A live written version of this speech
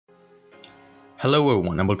Hello,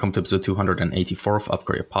 everyone, and welcome to episode 284 of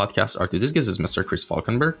Kouryer podcast. Our today's guest is Mr. Chris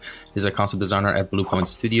Falkenberg. He's a concept designer at Bluepoint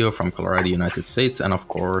Studio from Colorado, United States. And of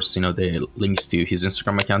course, the links to his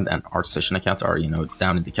Instagram account and art session account are,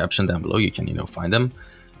 down in the caption down below. You can, find them,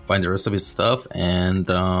 find the rest of his stuff. And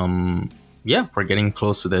we're getting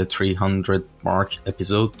close to the 300 mark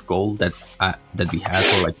episode goal that we had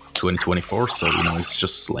for like 2024. So, it's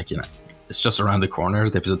just like, it's just around the corner,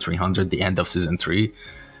 the episode 300, the end of season 3.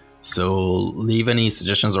 So leave any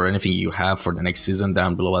suggestions or anything you have for the next season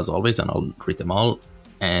down below as always, and I'll read them all.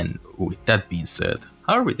 And with that being said,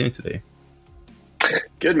 how are we doing today?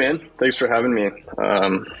 Good, man. Thanks for having me.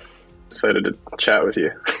 Excited to chat with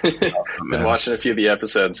you. Awesome, been watching a few of the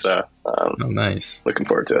episodes, so nice. Looking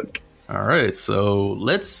forward to it. All right, so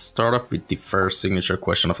let's start off with the first signature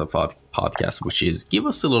question of the podcast, which is give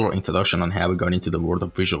us a little introduction on how we got into the world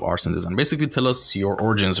of visual arts and design. Basically, tell us your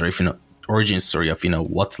origins, or if origin story of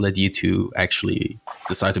what led you to actually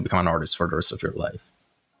decide to become an artist for the rest of your life.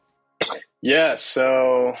 Yeah,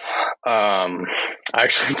 so I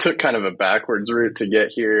actually took kind of a backwards route to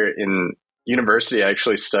get here. In university, I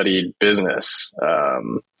actually studied business,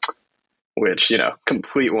 which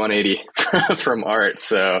complete 180 from art.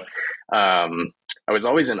 So I was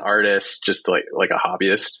always an artist, just like a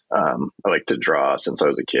hobbyist. I like to draw since I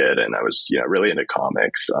was a kid, and I was really into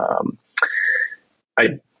comics.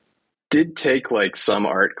 I did take like some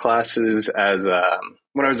art classes as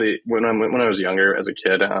when I was younger as a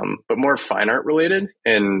kid, but more fine art related,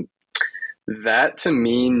 and that to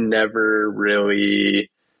me never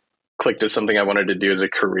really clicked as something I wanted to do as a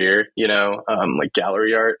career, like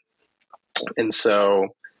gallery art. And so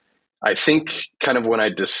I think kind of when I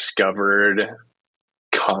discovered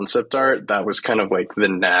concept art, that was kind of like the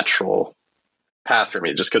natural path for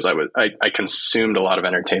me, just because I consumed a lot of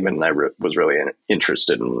entertainment, and I was really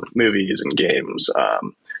interested in movies and games,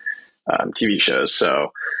 TV shows.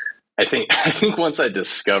 So I think once I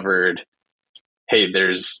discovered, hey,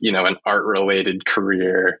 there's an art related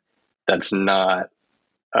career that's not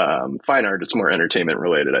fine art, it's more entertainment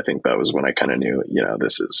related. I think that was when I kind of knew,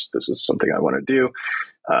 this is something I want to do,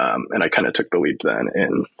 and I kind of took the leap then.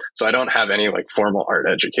 And so I don't have any like formal art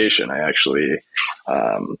education. I actually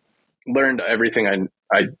learned everything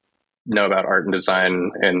I know about art and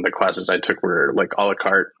design, and the classes I took were like a la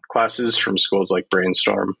carte classes from schools like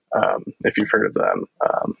Brainstorm, if you've heard of them.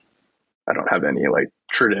 I don't have any like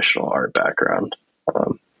traditional art background.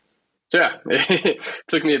 So yeah, it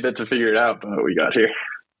took me a bit to figure it out, but we got here.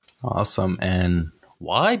 Awesome. And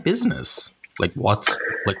why business?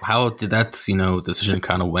 How did that, decision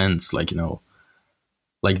kind of went? You're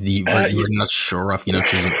not sure of,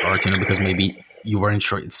 choosing art, because maybe you weren't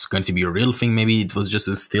sure it's going to be a real thing. Maybe it was just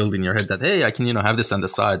instilled in your head that, hey, I can, have this on the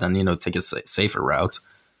side and, take a safer route.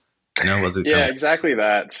 Was it? Yeah, exactly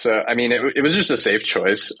that. So, I mean, it was just a safe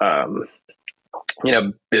choice.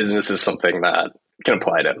 Business is something that can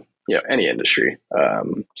apply to, any industry.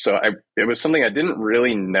 So it was something I didn't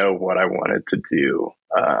really know what I wanted to do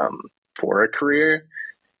for a career.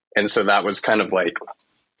 And so that was kind of like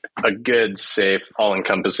a good, safe,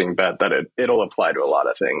 all-encompassing bet that it'll apply to a lot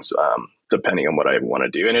of things, depending on what I want to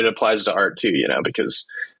do. And it applies to art too, because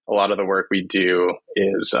a lot of the work we do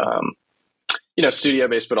is,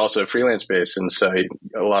 studio-based, but also freelance-based. And so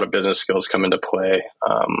a lot of business skills come into play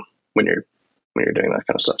when you're doing that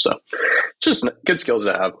kind of stuff. So just good skills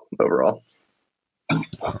to have overall.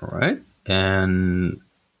 All right. And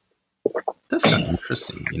that's kind of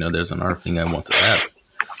interesting. There's another thing I want to ask.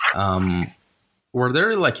 Were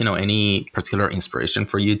there any particular inspiration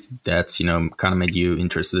for you that, kind of made you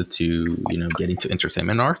interested to, get into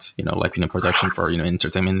entertainment art, production for,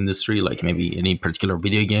 entertainment industry, like maybe any particular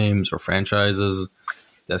video games or franchises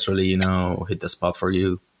that's really, hit the spot for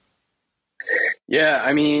you? Yeah.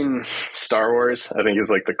 I mean, Star Wars, I think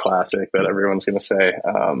is like the classic that everyone's going to say.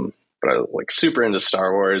 But I like super into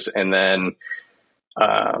Star Wars. And then,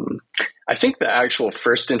 I think the actual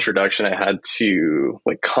first introduction I had to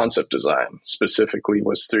like concept design specifically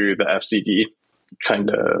was through the FCD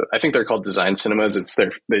I think they're called design cinemas.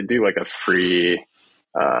 They do like a free,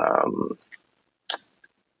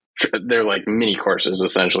 they're like mini courses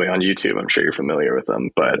essentially on YouTube. I'm sure you're familiar with them,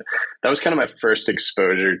 but that was kind of my first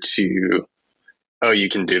exposure to, oh, you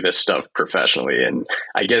can do this stuff professionally. And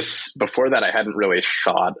I guess before that, I hadn't really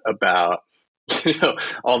thought about,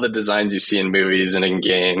 all the designs you see in movies and in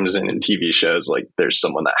games and in TV shows. Like there's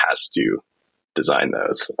someone that has to design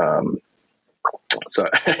those. So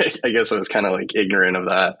I guess I was kind of like ignorant of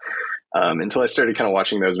that until I started kind of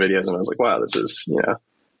watching those videos, and I was like, wow, this is,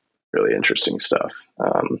 really interesting stuff.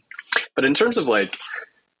 But in terms of like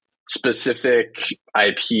specific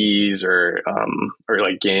IPs or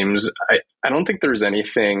like games, I don't think there's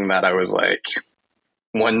anything that I was like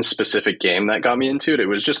one specific game that got me into it. It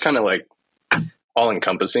was just kind of like all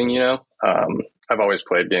encompassing, you know. I've always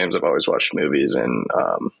played games, I've always watched movies, and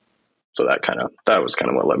so that was kind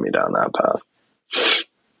of what led me down that path.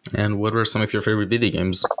 And what were some of your favorite video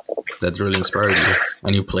games that really inspired you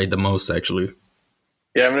and you played the most, actually?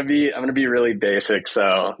 Yeah, I'm gonna be really basic.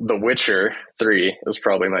 So, The Witcher 3 is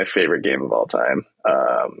probably my favorite game of all time.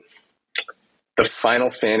 The Final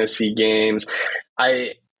Fantasy games,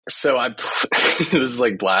 this is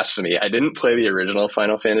like blasphemy. I didn't play the original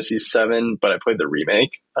Final Fantasy 7, but I played the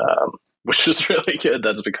remake, which was really good.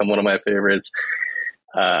 That's become one of my favorites.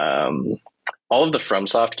 All of the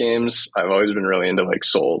FromSoft games, I've always been really into like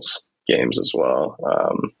Souls games as well.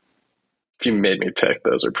 If you made me pick,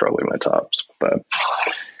 those are probably my tops. But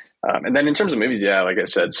and then in terms of movies, yeah, like I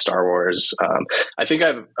said, Star Wars. I think I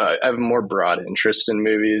have a more broad interest in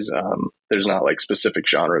movies. There's not like specific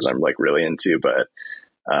genres I'm like really into, but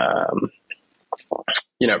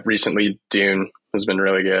recently Dune has been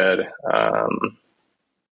really good.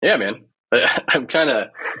 Yeah, man, I'm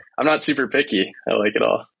not super picky. I like it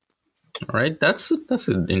all. All right, that's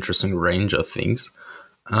an interesting range of things.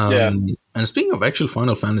 Yeah. And speaking of actual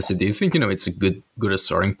Final Fantasy, do you think it's a good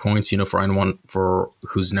starting point, for anyone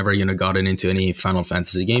who's never gotten into any Final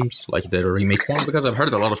Fantasy games, like the remake one? Because I've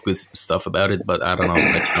heard a lot of good stuff about it, but I don't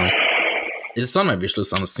know. It's on my wish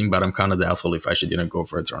list on Steam, but I'm kind of doubtful if I should go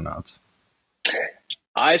for it or not.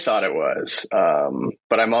 I thought it was,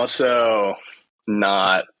 but I'm also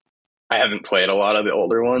not. I haven't played a lot of the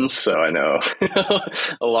older ones, so I know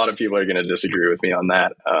a lot of people are going to disagree with me on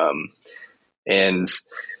that. And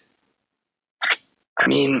I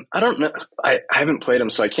mean, I don't know. I haven't played them,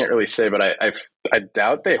 so I can't really say, but I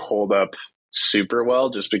doubt they hold up super well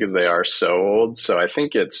just because they are so old. So I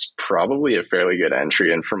think it's probably a fairly good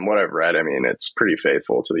entry. And from what I've read, I mean, it's pretty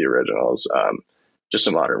faithful to the originals, just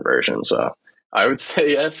a modern version. So I would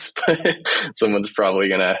say yes, but someone's probably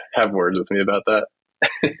going to have words with me about that.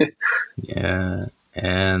 Yeah,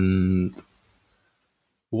 and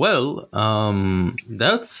well,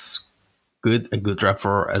 that's a good wrap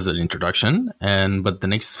for as an introduction. But the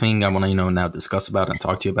next thing I want to now discuss about and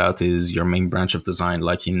talk to you about is your main branch of design.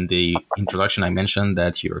 Like in the introduction, I mentioned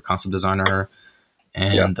that you're a concept designer,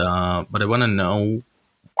 and but I want to know,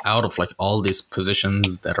 out of like all these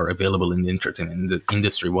positions that are available in the entertainment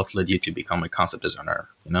industry, what led you to become a concept designer?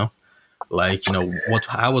 How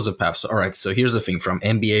was the path? So, all right, so here's the thing: from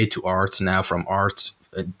MBA to art, now from art,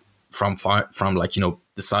 from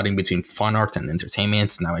deciding between fine art and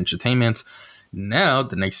entertainment, now entertainment. Now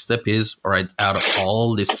the next step is, all right, out of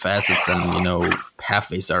all these facets and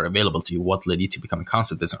pathways that are available to you, what led you to become a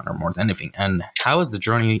concept designer more than anything? And how has the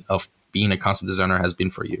journey of being a concept designer has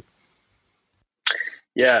been for you?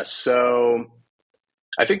 Yeah, so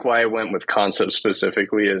I think why I went with concept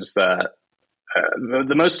specifically is that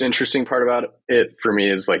the most interesting part about it for me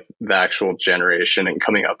is like the actual generation and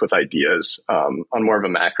coming up with ideas on more of a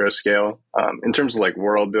macro scale in terms of like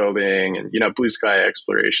world building and, blue sky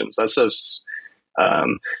explorations. That stuff's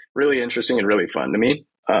really interesting and really fun to me.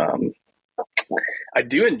 I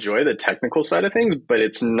do enjoy the technical side of things, but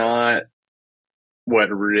it's not what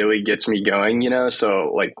really gets me going,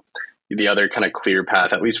 So like the other kind of clear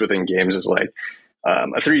path, at least within games, is like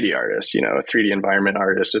a 3D artist, a 3D environment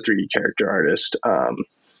artist, a 3D character artist.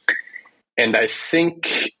 And I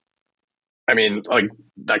think, like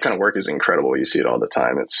that kind of work is incredible. You see it all the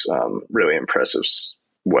time. It's really impressive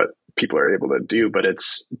what people are able to do, but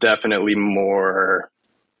it's definitely more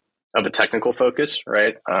of a technical focus,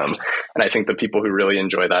 right? And I think the people who really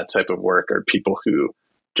enjoy that type of work are people who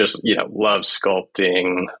just, love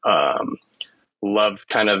sculpting, love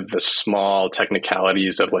kind of the small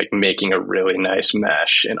technicalities of like making a really nice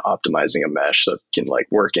mesh and optimizing a mesh so it can like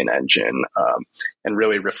work in engine and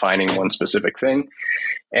really refining one specific thing.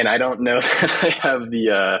 And I don't know that I have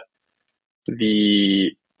the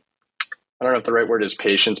I don't know if the right word is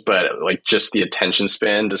patience, but like just the attention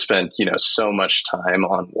span to spend, so much time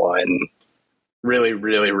on one, really,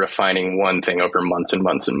 really refining one thing over months and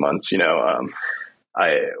months and months.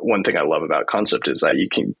 One thing I love about concept is that you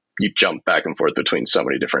jump back and forth between so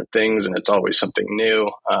many different things, and it's always something new.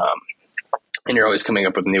 And you're always coming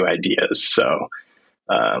up with new ideas. So,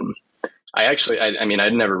 I'd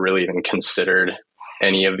never really even considered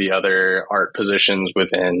any of the other art positions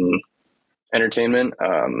within entertainment.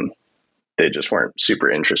 They just weren't super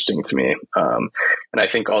interesting to me. And I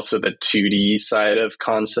think also the 2D side of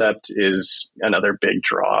concept is another big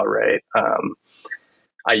draw, right?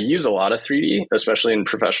 I use a lot of 3D, especially in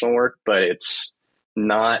professional work, but it's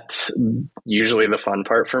not usually the fun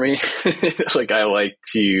part for me. Like I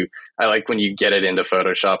like when you get it into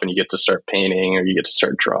Photoshop and you get to start painting or you get to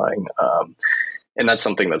start drawing. And that's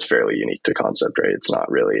something that's fairly unique to concept, right? It's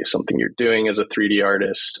not really something you're doing as a 3D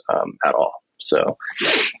artist at all. So,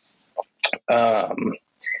 and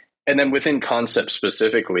then within concept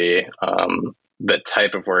specifically, the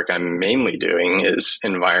type of work I'm mainly doing is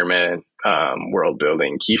environment, world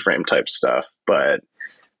building, keyframe type stuff. But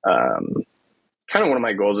kind of one of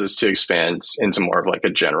my goals is to expand into more of like a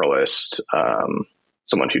generalist,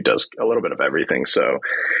 someone who does a little bit of everything. So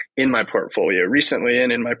in my portfolio recently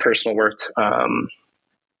and in my personal work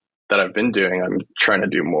that I've been doing, I'm trying to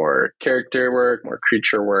do more character work, more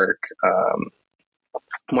creature work,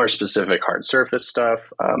 more specific hard surface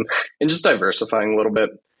stuff, and just diversifying a little bit.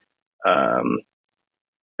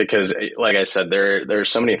 Because like I said, there are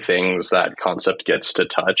so many things that concept gets to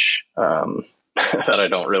touch that I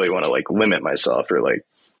don't really want to like limit myself or like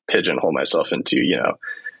pigeonhole myself into,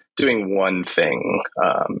 doing one thing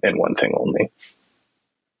and one thing only.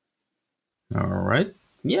 All right.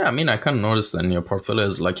 Yeah, I mean, I kind of noticed that in your portfolio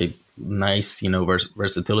is like a nice,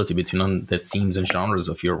 versatility between the themes and genres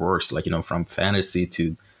of your works, like, from fantasy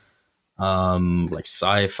to like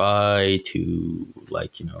sci-fi to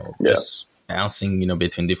like, just bouncing,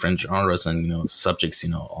 between different genres and, subjects,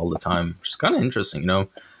 all the time, which is kind of interesting.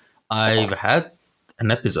 I've had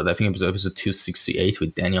an episode, I think it was episode 268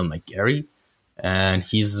 with Daniel McGarry, and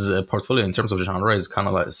his portfolio in terms of genre is kind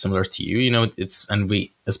of like similar to you. And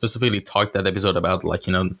we specifically talked that episode about like,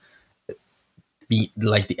 like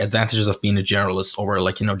the advantages of being a generalist over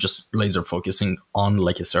like, just laser focusing on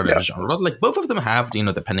like a certain genre. Like both of them have,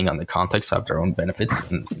 depending on the context, have their own benefits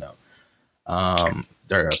and,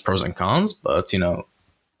 there are pros and cons, but, throughout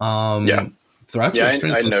your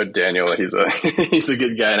experience, I know Daniel. He's a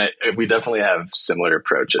good guy, and we definitely have similar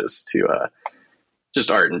approaches to just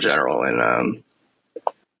art in general. And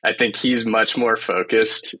I think he's much more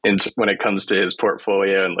focused when it comes to his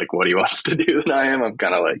portfolio and like what he wants to do than I am. I'm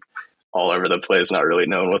kind of like all over the place, not really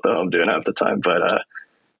knowing what the hell I'm doing half the time. But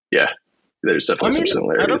there's definitely some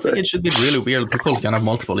similarities. I don't think there. It should be really weird. People can have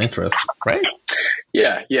multiple interests, right?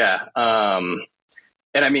 Yeah.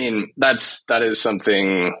 And I mean, that is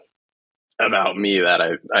something about me that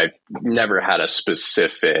I've never had a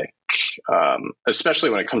specific, especially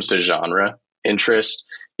when it comes to genre interest.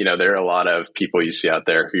 There are a lot of people you see out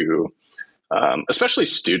there who, especially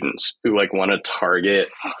students who like want to target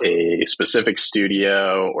a specific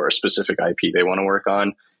studio or a specific IP they want to work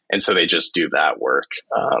on. And so they just do that work,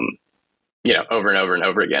 over and over and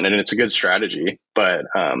over again. And it's a good strategy, but,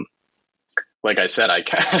 like I said, I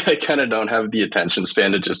kind of don't have the attention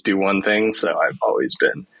span to just do one thing. So I've always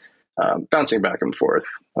been bouncing back and forth,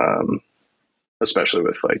 especially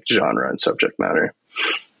with like genre and subject matter.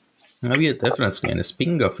 Yeah, definitely. And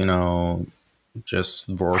speaking of, just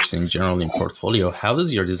works in general in portfolio, how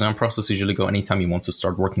does your design process usually go anytime you want to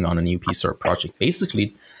start working on a new piece or project?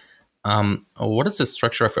 Basically, what does the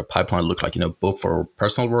structure of your pipeline look like, both for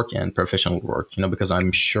personal work and professional work, because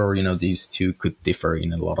I'm sure, these two could differ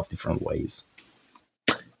in a lot of different ways.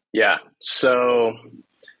 Yeah. So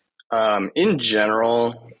in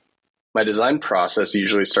general, my design process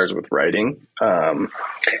usually starts with writing.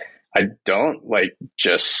 I don't like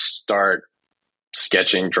just start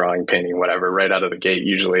sketching, drawing, painting, whatever, right out of the gate.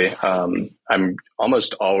 Usually, I'm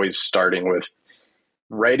almost always starting with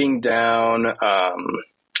writing down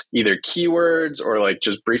either keywords or like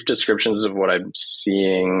just brief descriptions of what I'm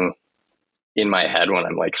seeing in my head when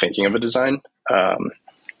I'm like thinking of a design.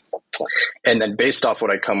 And then based off what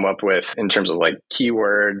I come up with in terms of like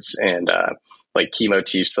keywords and like key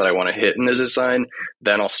motifs that I want to hit in the design,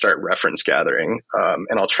 then I'll start reference gathering.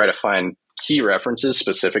 And I'll try to find key references,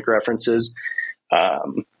 specific references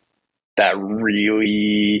that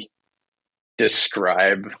really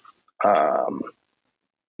describe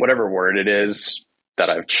whatever word it is that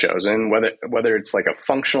I've chosen, whether it's like a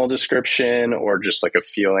functional description or just like a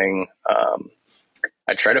feeling.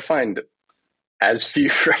 I try to find as few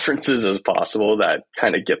references as possible that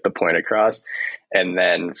kind of get the point across. And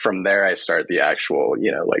then from there, I start the actual,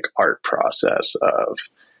 like art process of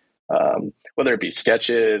whether it be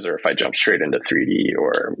sketches or if I jump straight into 3D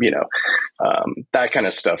or, that kind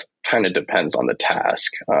of stuff kind of depends on the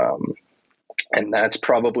task. And that's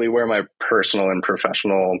probably where my personal and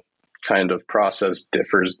professional kind of process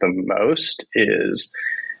differs the most is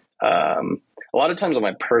a lot of times on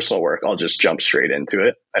my personal work, I'll just jump straight into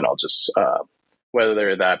it and I'll just,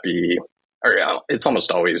 whether that be, or it's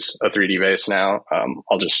almost always a 3D base now.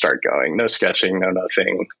 I'll just start going, no sketching, no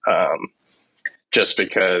nothing. Just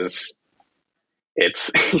because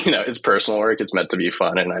it's, it's personal work. It's meant to be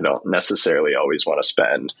fun. And I don't necessarily always want to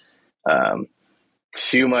spend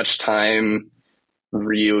too much time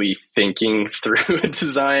really thinking through a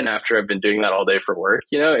design after I've been doing that all day for work.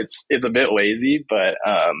 It's a bit lazy, but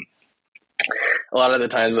a lot of the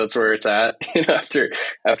times that's where it's at.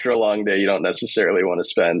 After a long day, you don't necessarily want to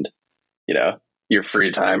spend, your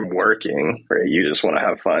free time working, right? You just want to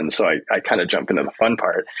have fun. So I kind of jump into the fun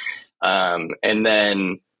part. And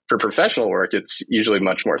then for professional work, it's usually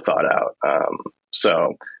much more thought out.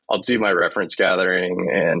 So I'll do my reference gathering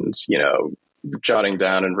and, jotting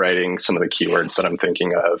down and writing some of the keywords that I'm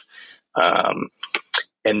thinking of.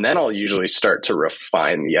 And then I'll usually start to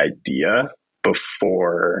refine the idea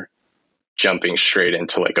before jumping straight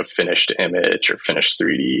into like a finished image or finished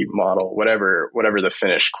 3D model, whatever the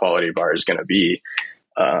finished quality bar is going to be.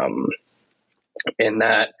 And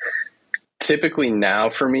that typically now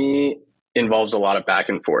for me involves a lot of back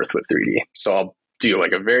and forth with 3D. So I'll do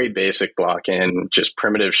like a very basic block in, just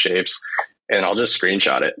primitive shapes, and I'll just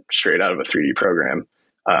screenshot it straight out of a 3D program.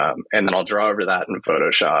 And then I'll draw over that in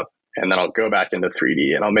Photoshop, and then I'll go back into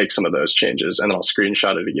 3D and I'll make some of those changes, and then I'll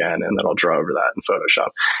screenshot it again, and then I'll draw over that in Photoshop.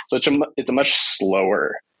 So it's a much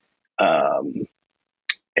slower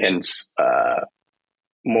and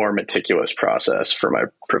more meticulous process for my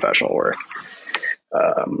professional work.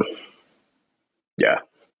 Yeah.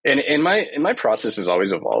 And my process is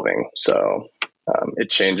always evolving. So it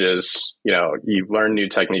changes, you learn new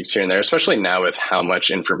techniques here and there, especially now with how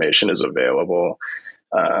much information is available,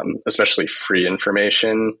 especially free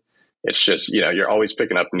information. It's just, you're always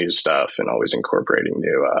picking up new stuff and always incorporating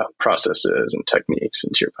new processes and techniques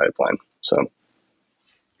into your pipeline. So,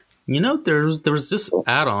 there was this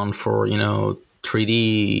add-on for,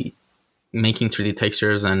 3D, making 3D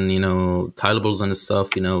textures and, tileables and stuff,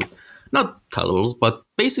 not tileables, but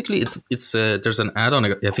basically it's there's an add-on,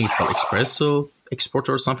 I think it's called Espresso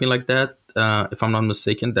Exporter or something like that, if I'm not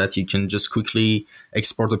mistaken, that you can just quickly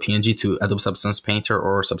export a PNG to Adobe Substance Painter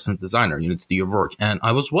or Substance Designer, to do your work. And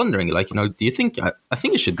I was wondering, do you think, I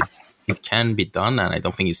think it can be done, and I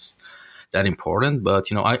don't think it's that important, but,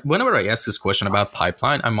 whenever I ask this question about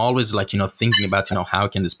pipeline, I'm always thinking about, how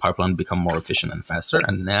can this pipeline become more efficient and faster?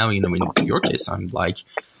 And now, in your case, I'm like,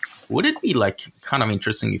 would it be kind of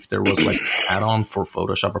interesting if there was an add-on for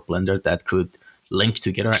Photoshop or Blender that could link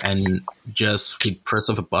together and just with press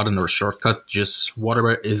of a button or a shortcut, just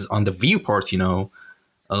whatever is on the viewport,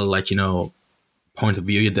 point of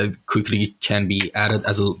view that quickly can be added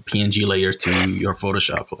as a PNG layer to your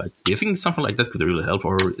Photoshop? Do you think something like that could really help,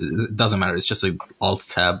 or it doesn't matter? It's just an Alt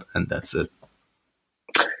tab and that's it.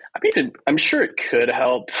 I mean, I'm sure it could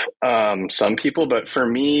help some people, but for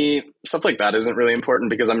me, stuff like that isn't really important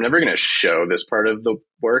because I'm never going to show this part of the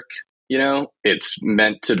work. It's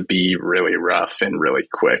meant to be really rough and really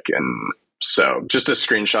quick. And so just a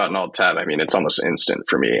screenshot and Alt tab, I mean, it's almost instant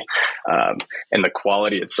for me. And the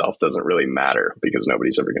quality itself doesn't really matter because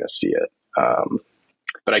nobody's ever going to see it.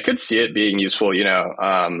 But I could see it being useful,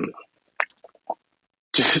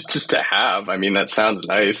 just to have. I mean, that sounds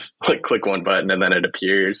nice. Click one button and then it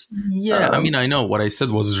appears. Yeah, I mean, I know what I said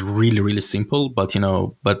was really, really simple, but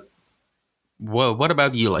what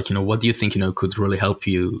about you? What do you think could really help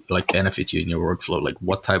you, benefit you in your workflow?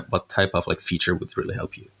 What type of feature would really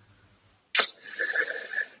help you?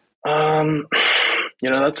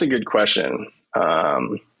 That's a good question.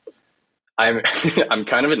 I'm I'm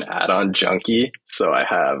kind of an add-on junkie, so I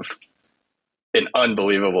have an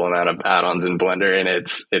unbelievable amount of add-ons in Blender, and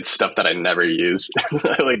it's stuff that I never use.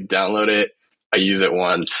 I download it, I use it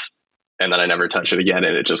once, and then I never touch it again,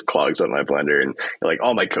 and it just clogs up my Blender. And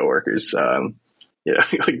all my coworkers,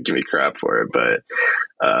 give me crap for it. But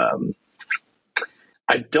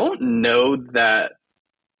I don't know that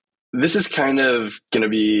this is kind of going to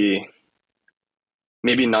be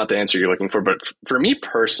maybe not the answer you're looking for, but for me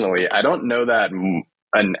personally, I don't know that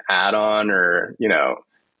an add-on or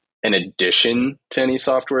an addition to any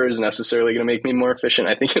software is necessarily going to make me more efficient.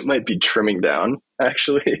 I think it might be trimming down,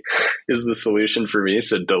 actually, is the solution for me.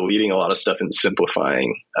 So deleting a lot of stuff and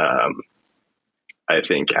simplifying, I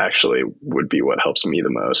think actually would be what helps me the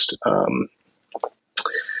most.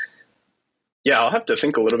 I'll have to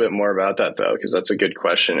think a little bit more about that, though, because that's a good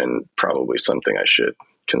question and probably something I should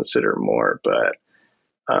consider more. But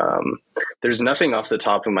there's nothing off the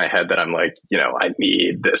top of my head that I'm I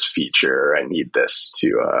need this feature. I need this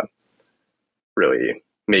to really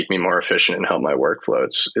make me more efficient and help my workflow.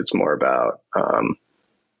 It's more about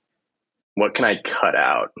what can I cut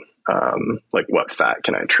out? What fat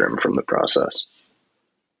can I trim from the process?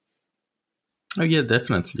 Oh, yeah,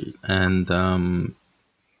 definitely. And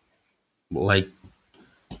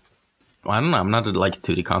I don't know. I'm not like a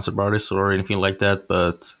 2D concept artist or anything like that,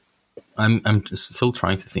 but I'm just still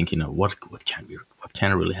trying to think. What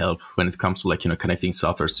can really help when it comes to like connecting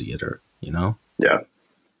softwares together. Yeah.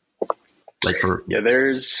 Like for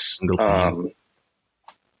there's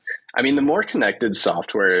I mean, the more connected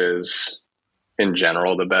software is in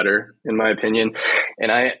general, the better, in my opinion.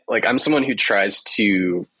 And I'm someone who tries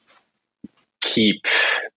to keep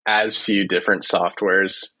as few different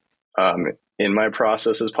softwares in my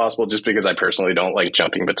process as possible, just because I personally don't like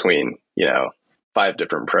jumping between, 5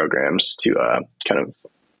 different programs to kind of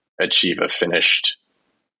achieve a finished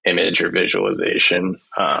image or visualization.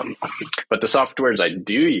 But the softwares I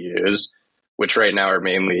do use, which right now are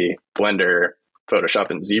mainly Blender, Photoshop,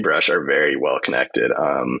 and ZBrush, are very well connected.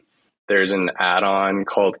 There's an add-on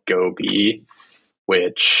called GoB,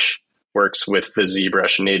 which works with the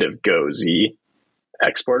ZBrush native GoZ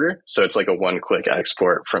exporter. So it's like a one-click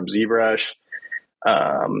export from ZBrush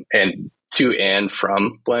and to and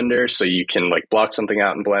from Blender. So you can like block something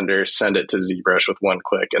out in Blender, send it to ZBrush with one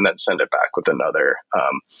click, and then send it back with another.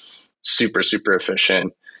 Super, super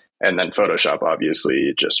efficient. And then Photoshop,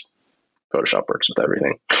 obviously, just Photoshop works with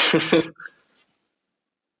everything.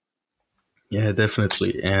 Yeah,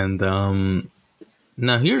 definitely. And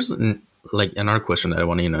now here's like another question that I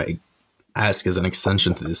want to ask as an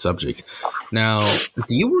extension to this subject. Now, do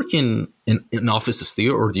you work in an office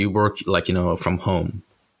studio, or do you work like from home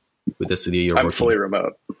with the studio you're I'm working? fully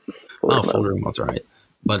remote. Fully remote, right?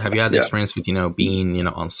 But have you had the experience with being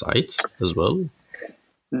on site as well?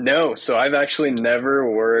 No, so I've actually never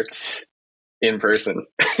worked in person,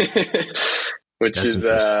 which is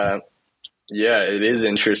it is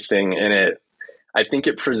interesting, and I think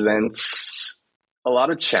it presents a lot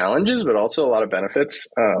of challenges, but also a lot of benefits.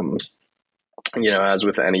 As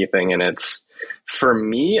with anything, and for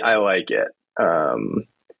me, I like it.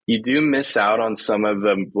 You do miss out on some of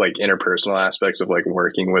the like interpersonal aspects of like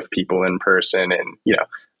working with people in person, and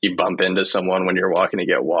you bump into someone when you're walking to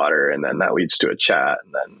get water, and then that leads to a chat,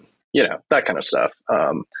 and then that kind of stuff.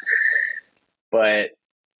 But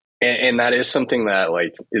that is something that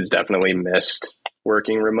like is definitely missed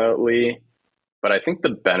working remotely. But I think the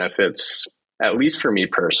benefits, at least for me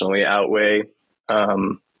personally, outweigh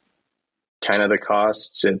kind of the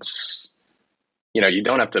costs. It's you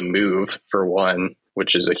don't have to move, for one,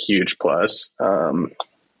 which is a huge plus. And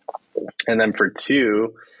then for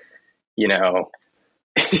two,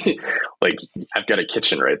 like I've got a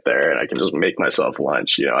kitchen right there, and I can just make myself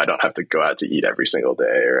lunch. I don't have to go out to eat every single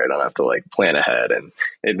day, or I don't have to like plan ahead. And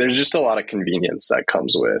there's just a lot of convenience that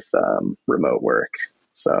comes with remote work.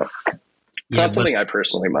 So it's not something I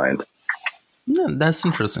personally mind. No, that's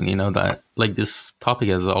interesting. That like this topic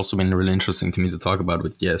has also been really interesting to me to talk about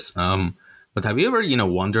with guests. But have you ever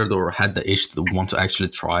wondered or had the itch to want to actually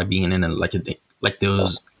try being in like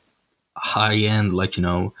those high end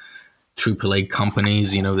AAA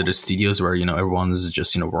companies, the studios where everyone's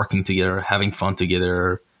just working together, having fun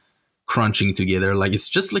together, crunching together, like it's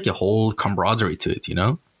just like a whole camaraderie to it,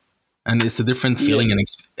 and it's a different feeling and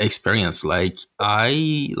experience. Like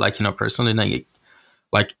I personally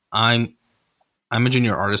like I'm a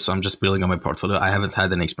junior artist, so I'm just building on my portfolio. I haven't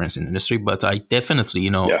had any experience in the industry, but I definitely,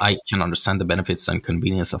 I can understand the benefits and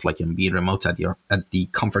convenience of like being remote at the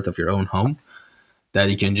comfort of your own home. That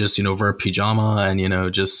you can just, wear pajama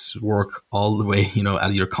and, just work all the way,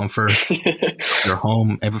 at your comfort, your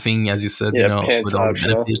home, everything, as you said, with all the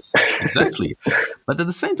benefits. Exactly. But at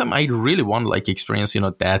the same time, I really want to like experience,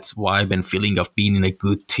 that's why I've been feeling of being in a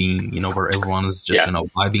good team, where everyone is just,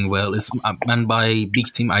 vibing well. And by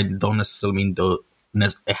big team, I don't necessarily mean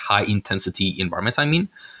a high intensity environment.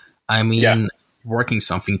 I mean working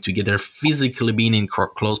something together, physically being in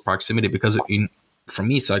close proximity, because for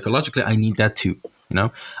me, psychologically, I need that too.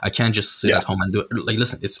 I can't just sit at home and do it. Like,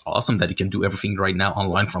 listen, it's awesome that you can do everything right now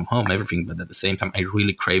online from home, everything. But at the same time, I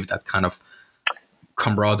really crave that kind of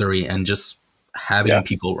camaraderie and just having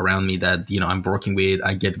people around me that, I'm working with,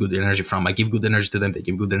 I get good energy from, I give good energy to them, they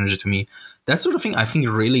give good energy to me. That sort of thing, I think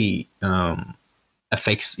really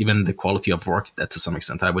affects even the quality of work, that to some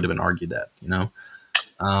extent, I would even argue that,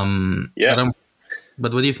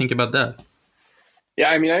 But what do you think about that?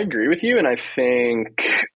 Yeah, I mean, I agree with you. And I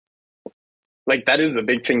think like that is the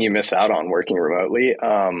big thing you miss out on working remotely.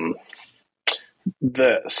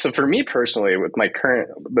 So for me personally, with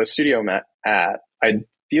the studio I'm at, I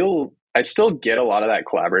feel I still get a lot of that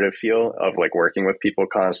collaborative feel of like working with people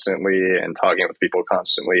constantly and talking with people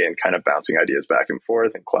constantly and kind of bouncing ideas back and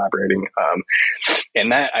forth and collaborating.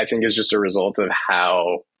 And that I think is just a result of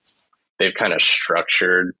how they've kind of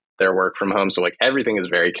structured their work from home. So like everything is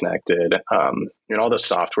very connected. And all the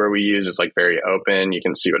software we use is like very open. You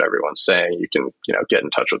can see what everyone's saying. You can, get in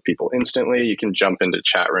touch with people instantly. You can jump into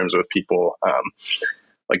chat rooms with people,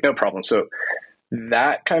 like no problem. So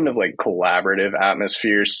that kind of like collaborative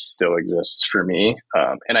atmosphere still exists for me.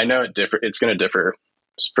 And I know it's going to differ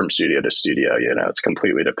from studio to studio. It's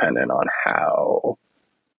completely dependent on how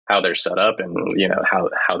they're set up and,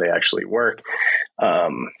 how they actually work.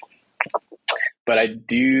 But I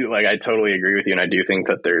totally agree with you. And I do think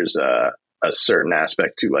that there's a certain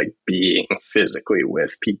aspect to like being physically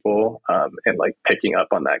with people, and like picking up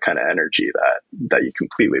on that kind of energy that you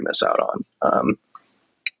completely miss out on,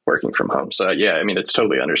 working from home. So yeah, I mean, it's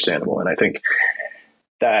totally understandable. And I think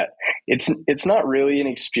that it's not really an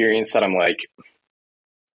experience that I'm like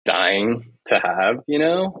dying to have,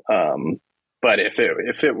 but if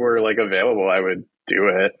it were like available, I would do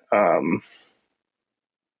it.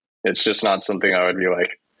 It's just not something I would be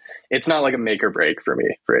like, it's not like a make or break for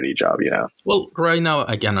me for any job, Well, right now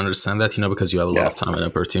I can understand that, because you have a lot of time and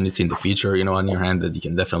opportunity in the future, on your hand, that you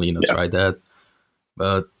can definitely, try that.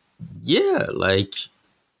 But yeah, like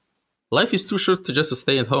life is too short to just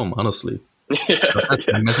stay at home, honestly. That's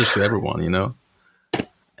my message to everyone,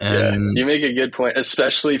 And you make a good point,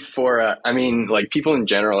 especially for, like people in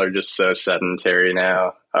general are just so sedentary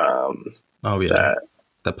now.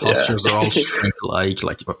 The postures are all shrink like,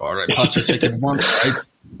 all right, posture check everyone, right?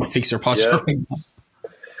 Fix your posture. Yep.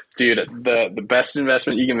 Dude, the best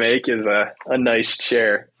investment you can make is a nice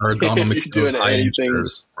chair. Ergonomic doing anything,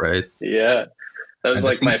 chairs, right? Yeah. That was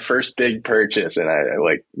like my first big purchase, and I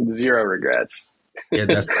like zero regrets. Yeah,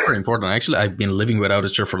 that's very important. Actually, I've been living without a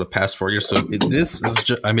chair for the past 4 years. So this is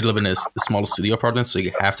just, I live in a small studio apartment, so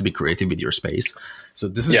you have to be creative with your space. So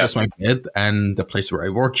this is just my bed and the place where I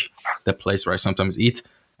work, the place where I sometimes eat,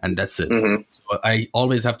 and that's it. Mm-hmm. So I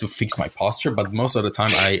always have to fix my posture, but most of the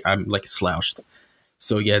time I'm like slouched.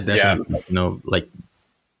 So yeah, definitely, like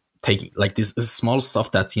taking like this small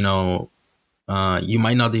stuff that, you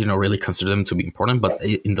might not, really consider them to be important, but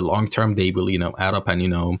in the long term, they will, add up, and,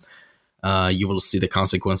 you will see the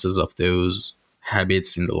consequences of those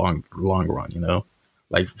habits in the long run,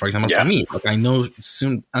 Like, for example, for me, like I know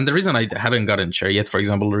soon, and the reason I haven't gotten a chair yet, for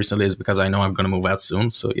example, recently is because I know I'm going to move out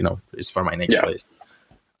soon. So, it's for my next place.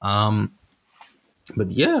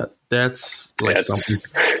 But yeah, that's like something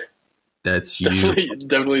that you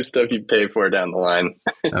definitely stuff you pay for down the line.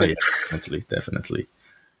 Oh yeah, definitely.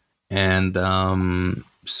 And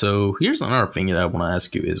so here's another thing that I want to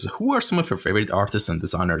ask you is, who are some of your favorite artists and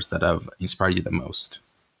designers that have inspired you the most?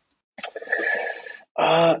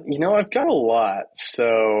 I've got a lot.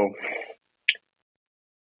 So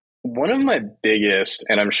one of my biggest,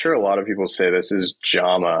 and I'm sure a lot of people say this, is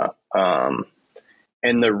Jama.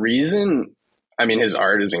 And the reason, his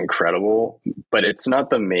art is incredible, but it's not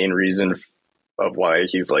the main reason of why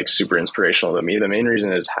he's like super inspirational to me. The main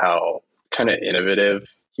reason is how kind of innovative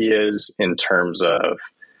he is in terms of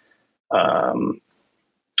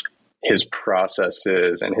his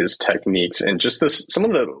processes and his techniques, and just some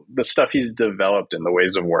of the stuff he's developed in the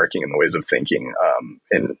ways of working and the ways of thinking,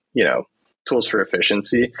 and tools for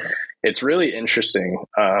efficiency. It's really interesting.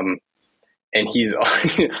 And he's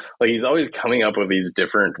he's always coming up with these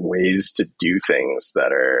different ways to do things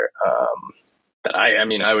that are that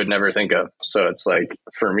I would never think of. So it's like,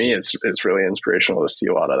 for me, it's really inspirational to see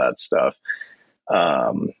a lot of that stuff.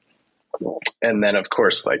 And then of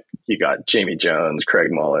course, like you got Jamie Jones,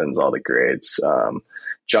 Craig Mullins, all the greats.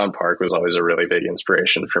 John Park was always a really big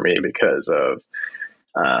inspiration for me because of,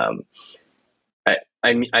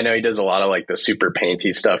 I know he does a lot of like the super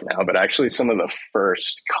painty stuff now, but actually some of the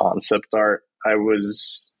first concept art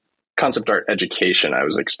education I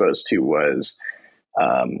was exposed to was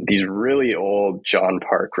these really old John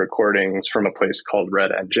Park recordings from a place called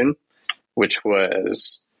Red Engine, which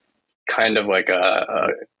was kind of like a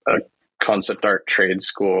concept art trade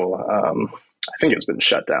school. I think it's been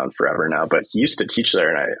shut down forever now, but he used to teach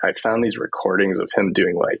there, and I found these recordings of him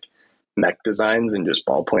doing like mech designs in just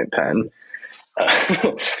ballpoint pen.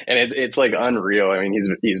 And it's like unreal.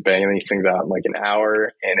 He's banging these things out in like an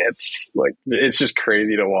hour, and it's just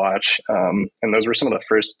crazy to watch. And those were some of the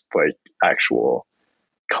first like actual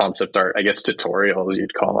concept art, I guess, tutorials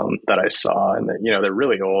you'd call them, that I saw. And they're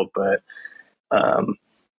really old, but it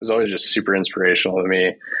was always just super inspirational to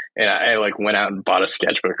me. And I like went out and bought a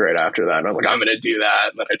sketchbook right after that, and I was like, I'm gonna do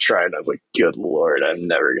that. And then I tried, and I was like, good Lord, I'm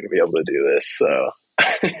never gonna be able to do this. So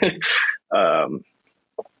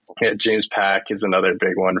yeah, James Pack is another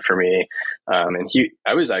big one for me. And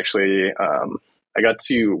I was actually, I got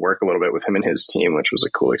to work a little bit with him and his team, which was a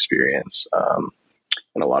cool experience.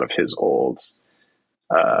 And a lot of his old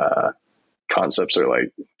concepts are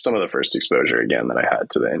like some of the first exposure again that I had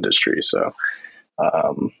to the industry. So,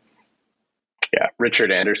 yeah,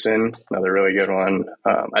 Richard Anderson, another really good one.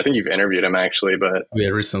 I think you've interviewed him actually, but yeah,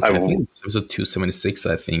 recently, I think it was episode 276,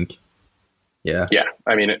 I think. Yeah. Yeah.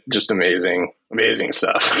 I mean, just amazing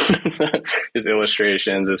stuff. His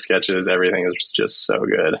illustrations, his sketches, everything is just so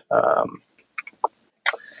good.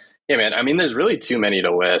 Yeah, man. I mean, there's really too many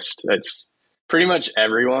to list. It's pretty much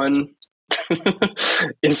everyone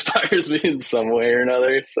inspires me in some way or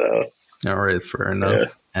another. So, all right, fair enough. Yeah.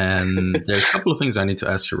 And there's a couple of things I need to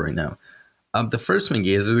ask you right now. The first thing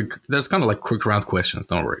is, there's kind of like quick round questions.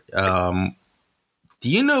 Don't worry. Do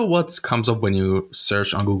you know what comes up when you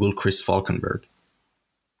search on Google Chris Falkenberg?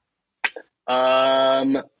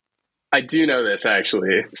 I do know this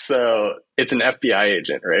actually. So it's an FBI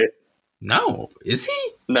agent, right? No, is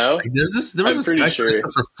he? No. There was this guy, sure.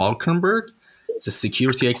 Christopher Falkenberg. It's a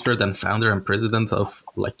security expert and founder and president of,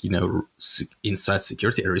 like, you know, inside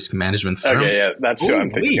security and risk management firm. Okay, yeah, that's who I'm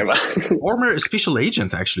thinking about. Former special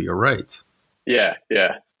agent, actually. You're right. Yeah.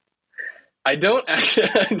 I don't actually.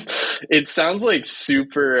 It sounds like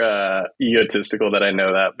super egotistical that I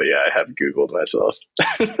know that, but yeah, I have Googled myself.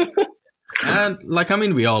 And like, I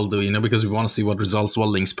mean, we all do, you know, because we want to see what results, what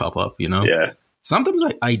links pop up, you know. Yeah. Sometimes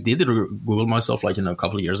I did Google myself, like, you know, a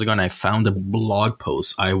couple of years ago, and I found a blog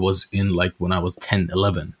post I was in, like, when I was 10,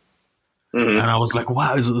 11. Mm-hmm. And I was like,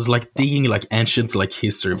 wow, it was like digging like ancient like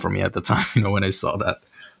history for me at the time, you know, when I saw that.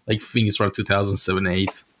 Like things from 2007,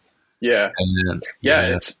 8. Yeah. And then,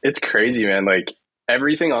 yeah, it's crazy, man. Like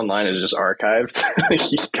everything online is just archived.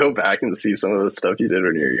 You go back and see some of the stuff you did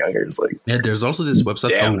when you were younger. It's like, yeah, there's also this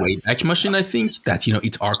website called Wayback Machine, I think, that, you know,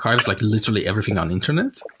 it archives like literally everything on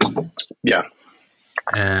internet. Yeah.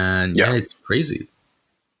 And yeah, it's crazy.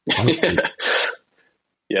 Honestly.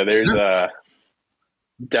 Yeah, there's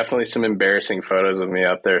definitely some embarrassing photos of me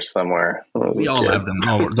up there somewhere. We all have them.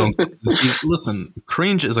 No, don't listen.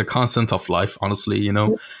 Cringe is a constant of life, honestly. You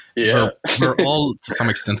know, yeah, we're all to some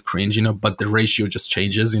extent cringe, you know, but the ratio just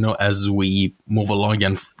changes, you know, as we move along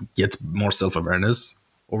and get more self-awareness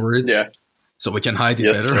over it. Yeah, so we can hide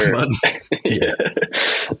it better. But, yeah,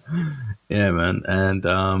 yeah, man.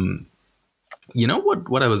 And you know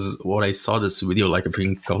what I saw this video like I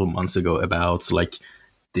think a couple of months ago about like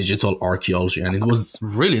digital archaeology, and it was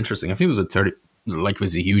really interesting. I think it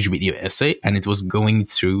was a huge video essay, and it was going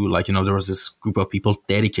through like, you know, there was this group of people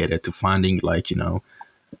dedicated to finding like, you know,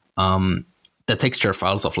 the texture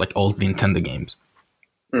files of like old Nintendo games.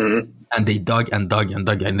 Mm-hmm. And they dug and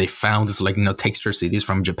they found this like, you know, texture CDs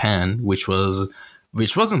from Japan, which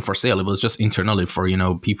wasn't for sale. It was just internally for, you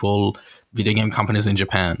know, people, video game companies in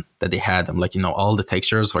Japan, that they had them, like, you know, all the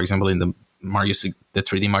textures, for example, in the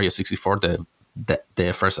 3D Mario 64,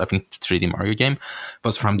 the first, I think, 3D Mario game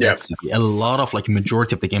was from that CD. A lot of like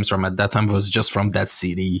majority of the games from at that time was just from that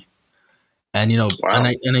CD. And, you know, wow.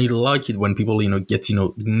 and I like it when people, you know, get, you know,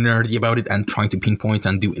 nerdy about it and trying to pinpoint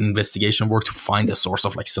and do investigation work to find the source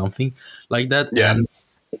of like something like that. Yeah. And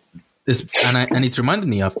it reminded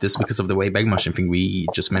me of this because of the Wayback Machine thing we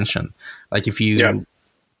just mentioned. Like if you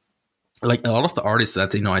like a lot of the artists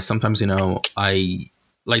that, you know, I sometimes, you know,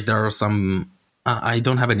 there are some, I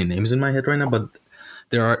don't have any names in my head right now, but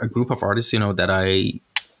there are a group of artists, you know, that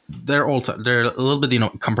they're a little bit, you know,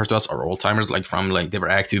 compared to us, are old timers, like from like they were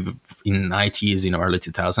active in 90s, you know, early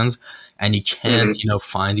 2000s, and you can't, you know,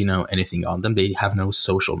 find, you know, anything on them. They have no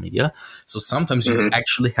social media. So sometimes you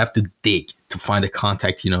actually have to dig to find a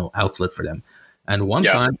contact, you know, outlet for them. And one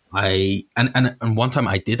time one time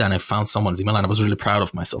I did, and I found someone's email, and I was really proud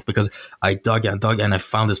of myself because I dug and I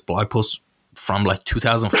found this blog post from like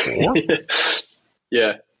 2004.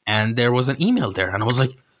 Yeah. And there was an email there, and I was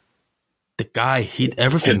like, the guy hid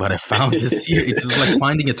everything, but I found this here. It's just like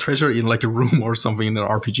finding a treasure in like a room or something in an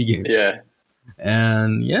RPG game. Yeah.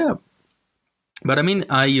 And yeah. But I mean,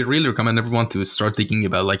 I really recommend everyone to start thinking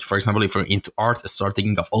about, like, for example, if you're into art, start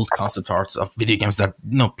thinking of old concept arts of video games that,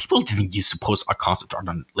 you know, people didn't used to post a concept art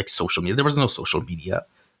on like social media. There was no social media.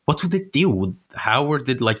 What would they do? How were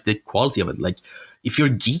like the quality of it? Like, if you're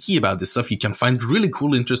geeky about this stuff, you can find really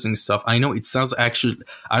cool, interesting stuff. I know it sounds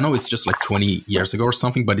I know it's just like 20 years ago or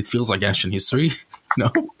something, but it feels like ancient history, you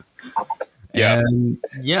know? Yeah. And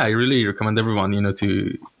yeah, I really recommend everyone, you know,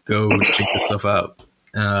 to go check this stuff out.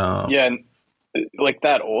 Yeah. And like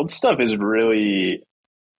that old stuff is really,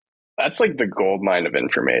 that's like the gold mine of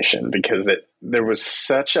information, because there was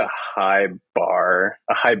such a high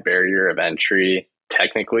barrier of entry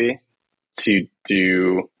technically to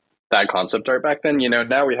do that concept art back then. You know,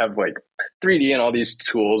 now we have like 3D and all these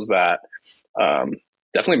tools that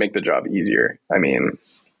definitely make the job easier. I mean,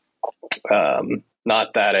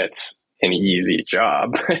 not that it's an easy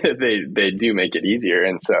job. They do make it easier.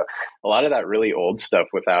 And so a lot of that really old stuff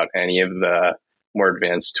without any of the more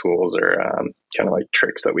advanced tools or kind of like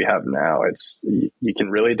tricks that we have now, you can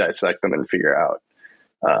really dissect them and figure out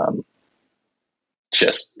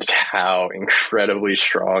just how incredibly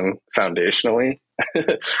strong foundationally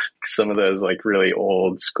some of those like really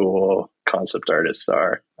old school concept artists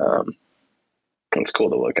are. It's cool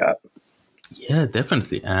to look at. Yeah,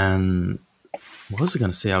 definitely. And what was I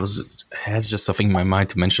going to say? I had just something in my mind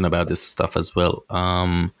to mention about this stuff as well.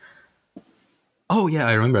 Oh yeah,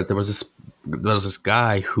 I remember there was this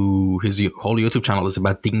guy who his whole YouTube channel is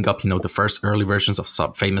about digging up, the first early versions of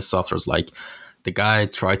famous softwares. Like the guy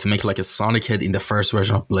tried to make like a Sonic head in the first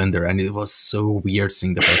version of Blender, and it was so weird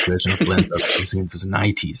seeing the first version of Blender. It was the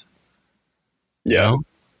 90s. Yeah.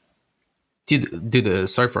 Dude,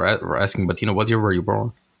 sorry for asking, but what year were you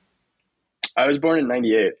born? I was born in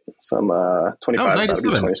 98, so I'm 25,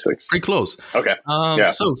 97. 26. Pretty close. Okay.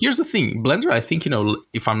 So here's the thing. Blender, I think,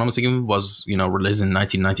 if I'm not mistaken, was, released in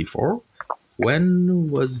 1994. When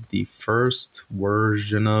was the first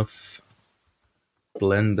version of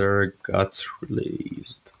Blender got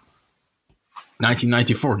released?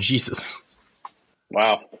 1994, Jesus.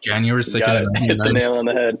 Wow. January 2nd. Hit the nail on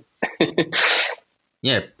the head.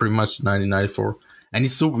 Yeah, pretty much 1994. And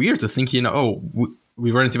it's so weird to think,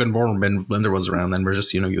 we weren't even born when Blender was around, and we're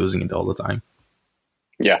just, using it all the time.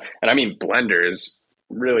 Yeah. And I mean, Blender is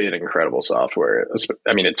really an incredible software.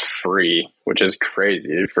 I mean, it's free, which is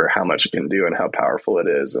crazy for how much it can do and how powerful it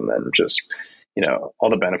is. And then just, all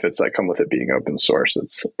the benefits that come with it being open source.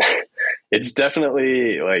 It's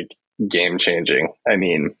definitely like game changing. I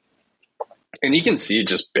mean, and you can see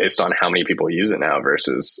just based on how many people use it now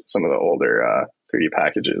versus some of the older 3D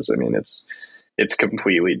packages. I mean, it's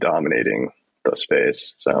completely dominating the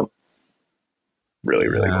space. So really,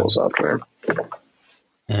 really cool software.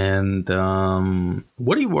 And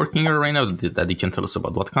what are you working on right now that you can tell us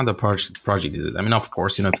about? What kind of project is it? I mean, of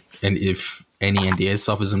course, if any NDA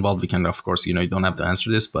stuff is involved, we can, of course, you don't have to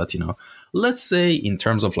answer this, but, let's say in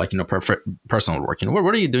terms of like, personal work,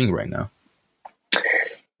 what are you doing right now?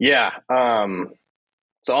 Yeah.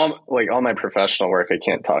 So all my professional work, I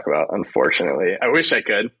can't talk about, unfortunately. I wish I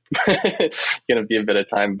could. Gonna be a bit of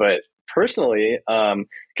time, but personally, kind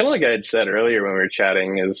of like I had said earlier when we were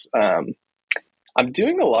chatting, is I'm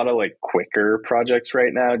doing a lot of like quicker projects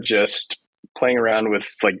right now, just playing around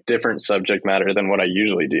with like different subject matter than what I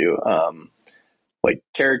usually do. Like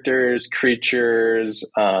characters, creatures,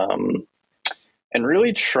 and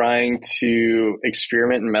really trying to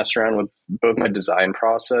experiment and mess around with both my design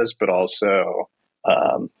process, but also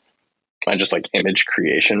my just like image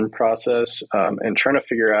creation process, and trying to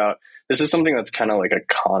figure out, this is something that's kind of like a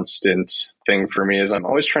constant thing for me, is I'm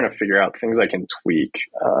always trying to figure out things I can tweak,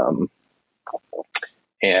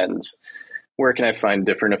 and where can I find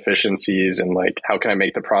different efficiencies, and like how can I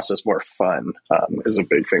make the process more fun, is a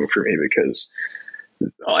big thing for me, because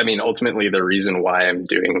I mean, ultimately the reason why I'm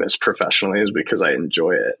doing this professionally is because I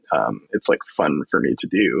enjoy it. It's like fun for me to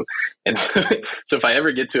do. And so if I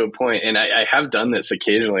ever get to a point, and I have done this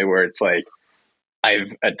occasionally, where it's like,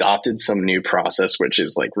 I've adopted some new process, which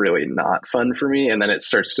is like really not fun for me, and then it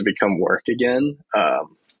starts to become work again.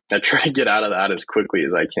 I try to get out of that as quickly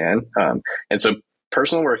as I can. And so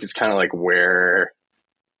personal work is kind of like where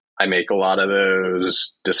I make a lot of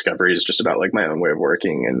those discoveries just about like my own way of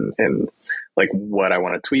working, and like what I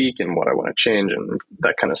want to tweak and what I want to change and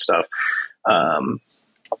that kind of stuff.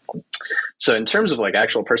 So in terms of like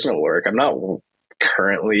actual personal work, I'm not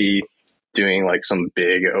currently doing like some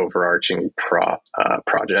big overarching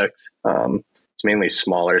project. It's mainly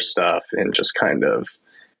smaller stuff and just kind of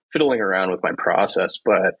fiddling around with my process.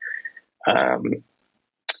 But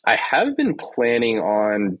I have been planning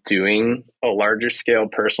on doing a larger scale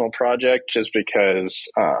personal project, just because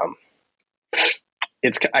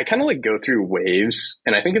I kind of like go through waves,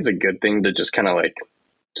 and I think it's a good thing to just kind of like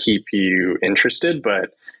keep you interested.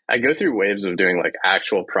 But I go through waves of doing like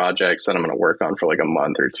actual projects that I'm going to work on for like a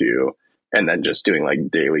month or two, and then just doing like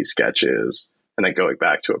daily sketches, and then going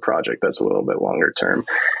back to a project that's a little bit longer term.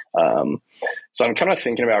 So I'm kind of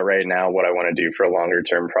thinking about right now what I want to do for a longer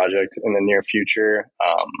term project in the near future.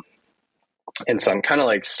 And so I'm kind of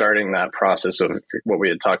like starting that process of what we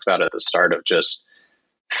had talked about at the start, of just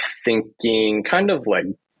thinking kind of like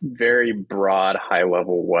very broad, high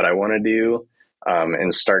level what I want to do,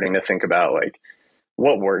 and starting to think about like,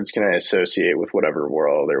 what words can I associate with whatever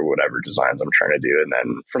world or whatever designs I'm trying to do. And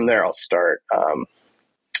then from there, I'll start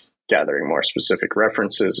gathering more specific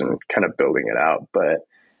references and kind of building it out. But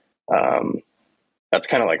that's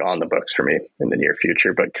kind of like on the books for me in the near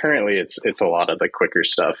future. But currently it's a lot of the quicker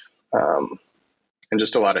stuff. and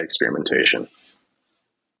just a lot of experimentation.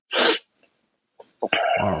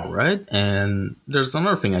 All right. And there's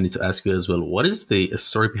another thing I need to ask you as well. What is the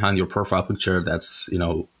story behind your profile picture? That's,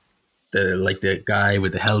 the guy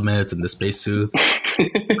with the helmet and the spacesuit.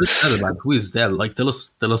 What is that about? Who is that? Like, tell us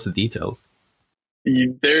the details.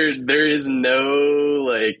 There is no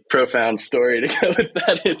like profound story to go with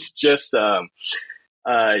that. It's just,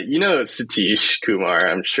 Satish Kumar,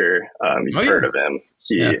 I'm sure you've heard of him.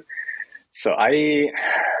 So I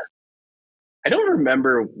don't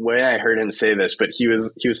remember when I heard him say this, but he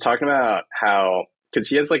was talking about how, because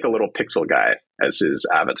he has like a little pixel guy as his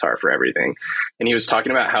avatar for everything. And he was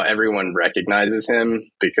talking about how everyone recognizes him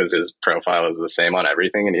because his profile is the same on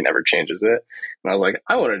everything and he never changes it. And I was like,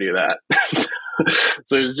 I want to do that.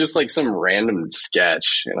 So it was just like some random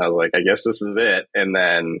sketch. And I was like, I guess this is it. And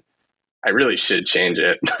then I really should change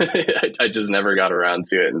it. I just never got around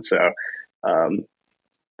to it. And so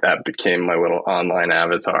that became my little online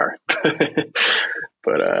avatar.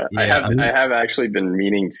 But I have actually been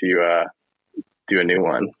meaning to do a new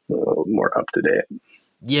one, a little more up to date.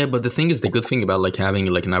 Yeah, but the good thing about like having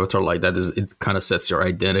like an avatar like that is it kind of sets your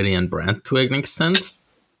identity and brand to an extent.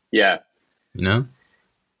 Yeah. You know?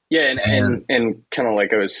 Yeah, and kind of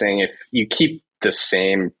like I was saying, if you keep the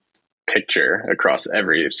same picture across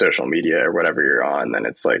every social media or whatever you're on, then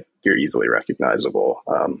it's like you're easily recognizable.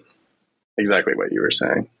 Exactly what you were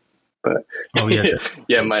saying. But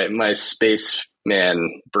yeah, my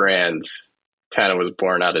spaceman brand kind of was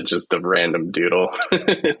born out of just a random doodle.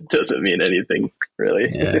 It doesn't mean anything really.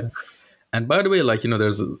 Yeah. And by the way, like,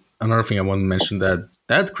 there's another thing I want to mention that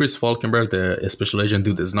Chris Falkenberg, the special agent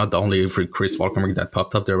dude, is not the only Chris Falkenberg that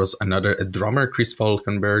popped up. There was a drummer, Chris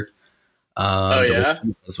Falkenberg,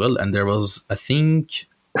 as well. And there was, I think,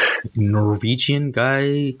 Norwegian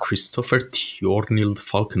guy, Christopher Thornild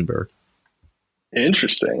Falkenberg.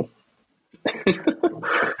 Interesting.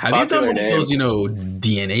 Have you done one of those,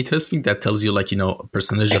 DNA testing that tells you, like,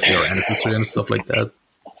 percentage of your ancestry and stuff like that?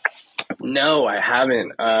 No, I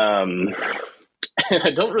haven't. I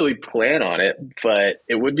don't really plan on it, but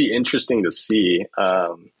it would be interesting to see.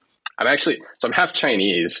 I'm half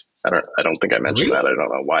Chinese. I don't think I mentioned that. I don't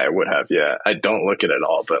know why I would have. Yeah, I don't look it at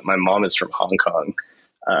all, but my mom is from Hong Kong.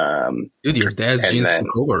 Dude, your dad's genes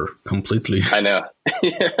took over completely. I know.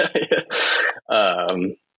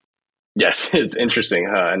 Yes, it's interesting,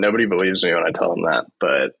 huh? Nobody believes me when I tell them that,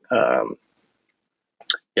 but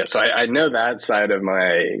so I know that side of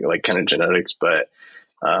my like kind of genetics, but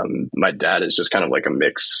my dad is just kind of like a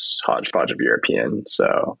mixed hodgepodge of European.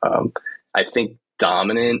 So I think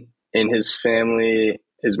dominant in his family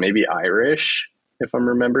is maybe Irish, if I'm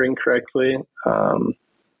remembering correctly. I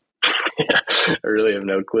really have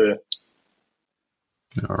no clue.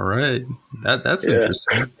 All right, that's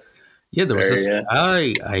interesting. Yeah, there was this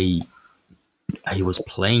guy I was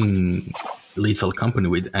playing Lethal Company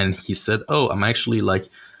with, and he said, "Oh, I'm actually like,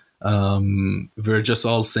 we're just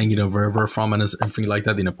all saying, where we're from and everything like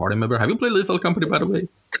that in a party member." Have you played Lethal Company, by the way?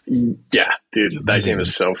 Yeah, dude, that game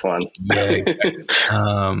is so fun. Yeah, exactly.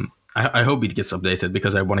 I hope it gets updated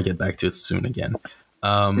because I want to get back to it soon again.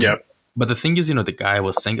 But the thing is, the guy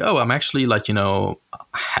was saying, "Oh, I'm actually like,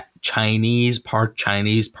 Chinese, part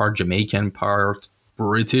Jamaican, part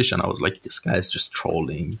British," and I was like, "This guy is just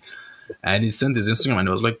trolling." And he sent his Instagram, and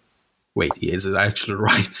I was like, "Wait, he is actually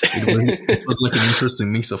right." It was like an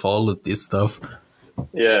interesting mix of all of this stuff.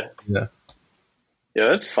 Yeah,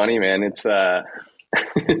 that's funny, man. It's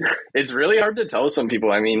it's really hard to tell some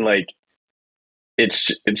people. I mean, like,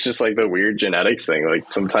 it's just like the weird genetics thing.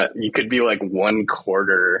 Like, sometimes you could be like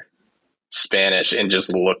 1/4 Spanish and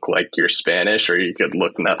just look like you're Spanish, or you could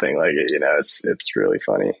look nothing like it. It's really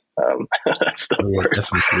funny. That stuff works.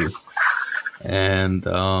 Definitely. And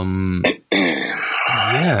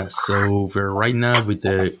so we're right now with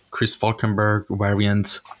the Chris Falkenberg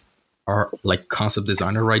variant, our like concept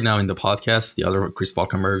designer right now in the podcast. The other Chris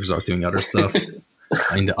Falkenbergs are doing other stuff in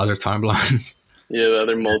the other timelines. Yeah, the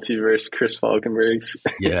other multiverse Chris Falkenbergs.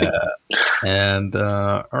 Yeah. And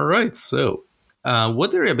all right, so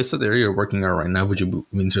what episode area you're working on right now would you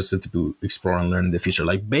be interested to explore and learn in the future?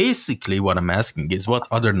 Like, basically what I'm asking is what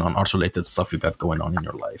other non-art related stuff you got going on in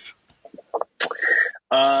your life?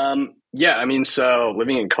 So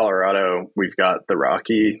living in Colorado, we've got the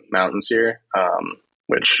Rocky Mountains here,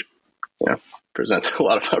 which, presents a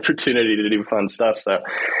lot of opportunity to do fun stuff. So,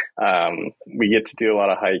 we get to do a lot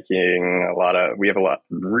of hiking, we have a lot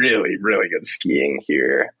really, really good skiing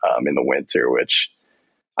here, in the winter, which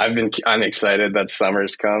I'm excited that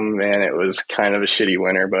summer's come, man. It was kind of a shitty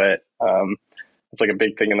winter, but, it's like a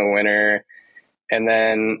big thing in the winter. And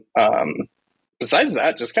then, besides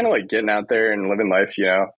that, just kind of like getting out there and living life,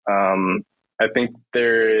 I think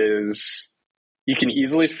you can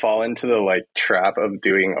easily fall into the like trap of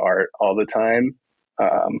doing art all the time.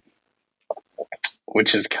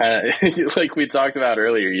 Which is kind of like we talked about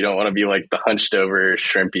earlier. You don't want to be like the hunched over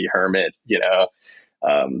shrimpy hermit,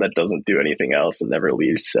 that doesn't do anything else and never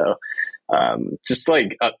leaves. So just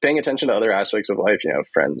like paying attention to other aspects of life,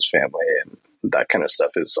 friends, family, and that kind of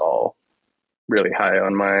stuff is all really high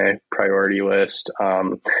on my priority list. I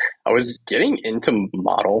was getting into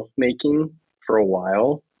model making for a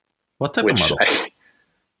while. What type of model?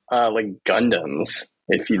 Like Gundams,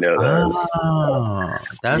 if you know those.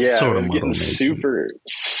 That's sort of I was getting super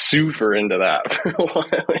into that for a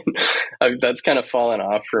while. That's kind of fallen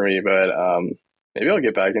off for me, but maybe I'll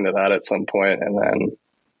get back into that at some point. And then,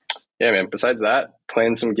 yeah, man, besides that,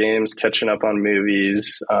 playing some games, catching up on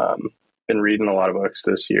movies, been reading a lot of books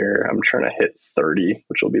this year. I'm trying to hit 30,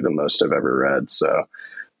 which will be the most I've ever read. So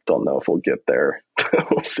don't know if we'll get there.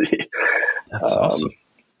 We'll see. That's awesome.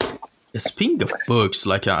 Speaking of books,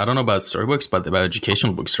 like I don't know about storybooks, but about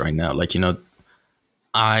educational books right now, like,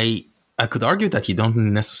 I could argue that you don't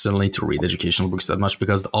necessarily need to read educational books that much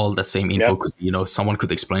because all the same info could, someone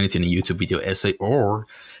could explain it in a YouTube video essay, or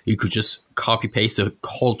you could just copy paste a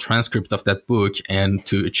whole transcript of that book and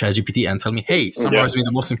to ChatGPT and tell me, hey, summarize me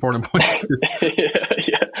the most important points of this.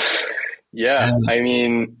 Yeah. I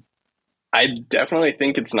mean, I definitely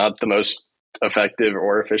think it's not the most effective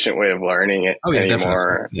or efficient way of learning it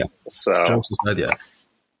anymore. Yeah. So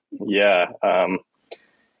yeah.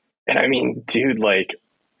 And I mean, dude, like,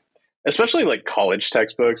 especially like college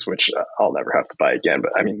textbooks, which I'll never have to buy again.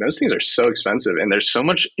 But I mean, those things are so expensive, and there's so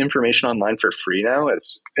much information online for free now.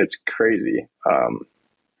 It's crazy.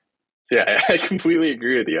 So yeah, I completely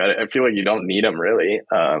agree with you. I feel like you don't need them really.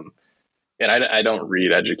 And I don't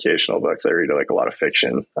read educational books. I read like a lot of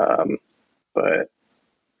fiction. But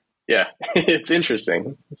yeah, it's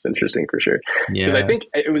interesting. It's interesting for sure. Because I think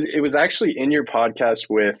it was actually in your podcast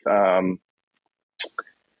with,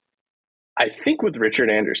 I think with Richard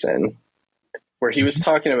Anderson, where he was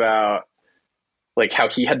talking about like how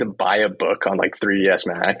he had to buy a book on like 3ds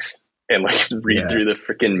Max and like read through the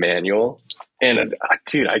freaking manual. And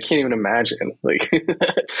dude, I can't even imagine like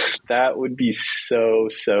that would be so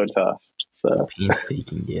tough. So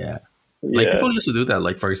painstaking, Like people used to do that.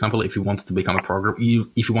 Like for example, if you wanted to become a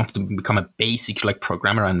if you wanted to become a basic like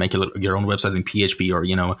programmer and make your own website in PHP or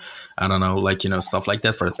I don't know, like stuff like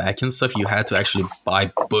that for the backend stuff, you had to actually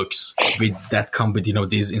buy books that come with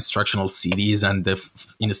these instructional CDs and the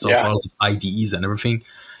files of IDEs and everything,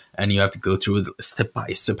 and you have to go through it step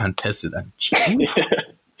by step and test it. And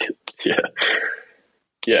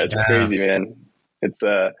it's crazy, man. It's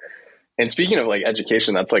And speaking of like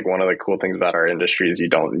education, that's like one of the cool things about our industry is you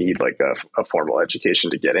don't need like a formal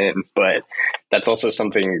education to get in, but that's also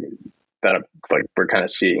something that like we're kind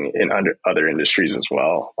of seeing in other industries as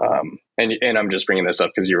well. And I'm just bringing this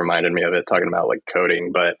up because you reminded me of it talking about like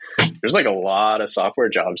coding, but there's like a lot of software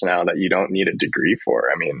jobs now that you don't need a degree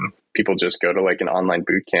for. I mean, people just go to like an online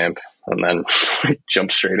boot camp and then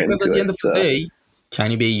jump straight into it. Because at the end of the day,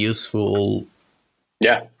 can you be a useful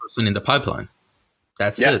person in the pipeline?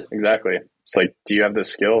 That's it. Exactly. It's like, do you have the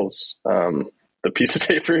skills? The piece of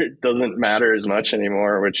paper doesn't matter as much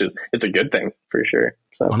anymore, it's a good thing for sure.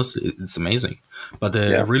 So honestly, it's amazing. But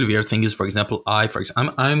the really weird thing is, for example, I'm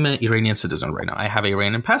an Iranian citizen right now. I have an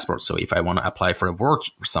Iranian passport. So if I want to apply for a work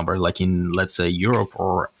somewhere like in, let's say, Europe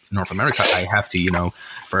or North America, I have to,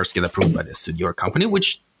 first get approved by the studio or company,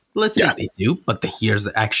 which let's say they do. But here's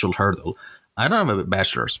the actual hurdle. I don't have a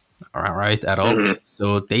bachelor's, all right, at all. Mm-hmm.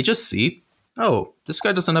 So they just see, oh, this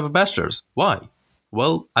guy doesn't have a bachelor's. Why?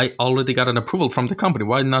 Well, I already got an approval from the company.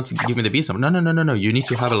 Why not give me the visa? No. You need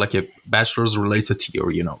to have a bachelor's related to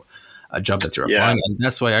your, a job that you're applying. And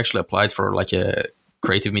that's why I actually applied for like a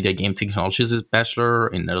creative media game technologies bachelor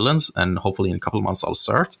in Netherlands. And hopefully in a couple of months I'll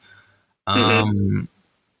start.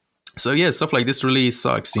 So yeah, stuff like this really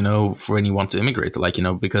sucks, for when you want to immigrate,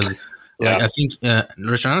 because I think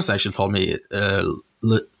Richard actually told me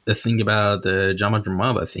the thing about Jama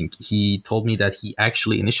Jamav. I think he told me that he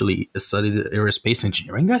actually initially studied aerospace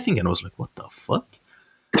engineering, I think, and I was like, what the fuck?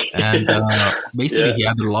 And basically he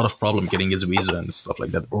had a lot of problem getting his visa and stuff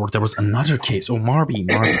like that. Or there was another case. Oh,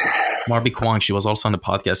 Marby Kwong, she was also on the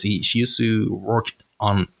podcast. She used to work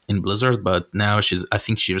in Blizzard, but now I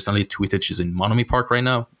think she recently tweeted she's in Monomi Park right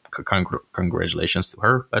now. Congratulations to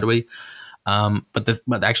her, by the way.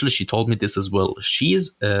 But actually she told me this as well. She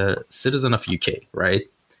is a citizen of UK, right?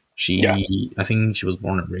 I think she was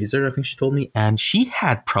born and raised there, I think she told me. And she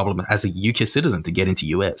had problem as a UK citizen to get into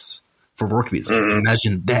US for work visa.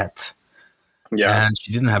 Imagine that. Yeah. And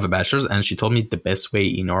she didn't have a bachelor's, and she told me the best way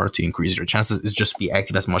in order to increase your chances is just be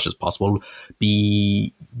active as much as possible.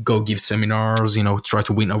 Go give seminars, try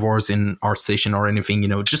to win awards in art station or anything,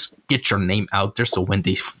 just get your name out there. So when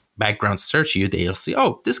they background search you, they'll see,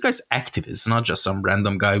 oh, this guy's active. It's not just some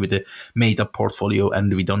random guy with a made up portfolio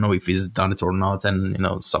and we don't know if he's done it or not,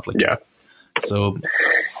 and stuff like that. So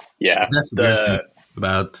that's the weird thing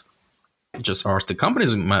about just art. The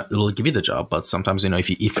companies will give you the job, but sometimes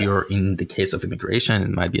if you're in the case of immigration, it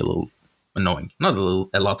might be a little annoying. Not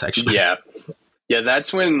a lot actually. Yeah,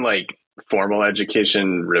 that's when like formal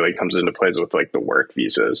education really comes into place with like the work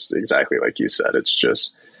visas. Exactly like you said.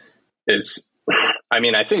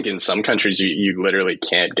 I think in some countries you literally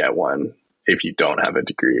can't get one if you don't have a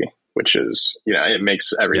degree, which is, it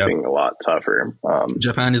makes everything a lot tougher.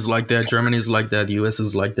 Japan is like that. Germany is like that. US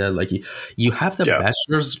is like that. Like you have the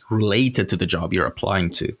bachelor's related to the job you're applying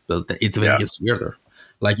to. It gets weirder.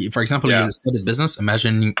 Like, for example, you studied business.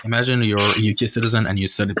 Imagine you're a UK citizen and you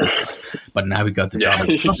studied business, but now we got the job.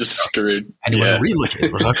 You're just screwed. And you want to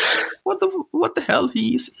relocate. We're like, what the hell?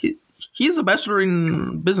 He's a bachelor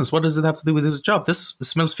in business. What does it have to do with his job? This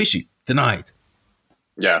smells fishy. Denied.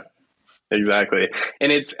 Yeah. Exactly.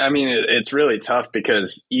 And it's really tough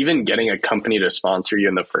because even getting a company to sponsor you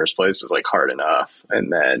in the first place is like hard enough.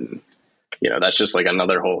 And then, that's just like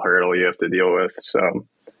another whole hurdle you have to deal with. So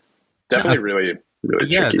definitely really, really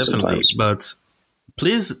tricky definitely. Sometimes. But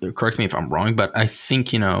please correct me if I'm wrong, but I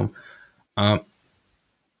think,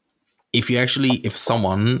 if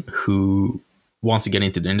someone who wants to get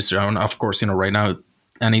into the industry, and of course, right now,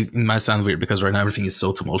 and it might sound weird because right now everything is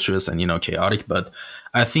so tumultuous and, chaotic, but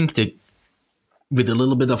I think that with a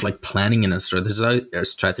little bit of like planning and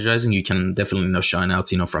strategizing, you can definitely shine out,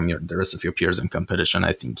 from the rest of your peers in competition.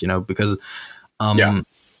 I think, because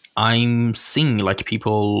I'm seeing like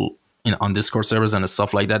people on Discord servers and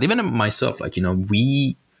stuff like that. Even myself, like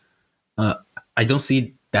I don't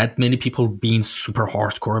see that many people being super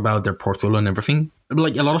hardcore about their portfolio and everything.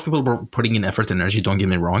 Like a lot of people were putting in effort and energy, don't get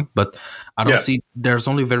me wrong, but I don't see, there's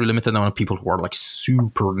only very limited amount of people who are like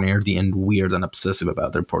super nerdy and weird and obsessive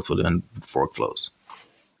about their portfolio and workflows.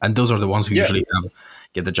 And those are the ones who usually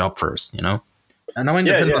get the job first, And I mean,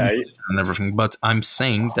 it depends on and everything, but I'm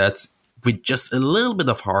saying that with just a little bit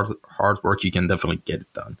of hard work, you can definitely get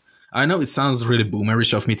it done. I know it sounds really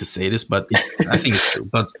boomerish of me to say this, but I think it's true.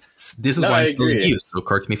 But this is why I'm telling you, so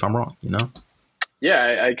correct me if I'm wrong,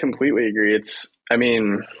 Yeah, I completely agree. It's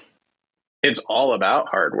all about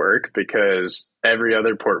hard work because every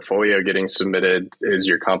other portfolio getting submitted is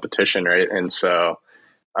your competition, right? And so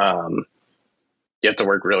you have to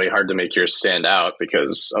work really hard to make yours stand out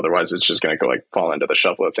because otherwise it's just going to go like fall into the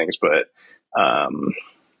shuffle of things. But I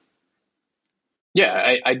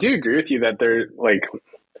do agree with you that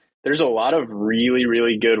there's a lot of really,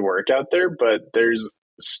 really good work out there, but there's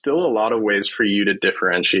still a lot of ways for you to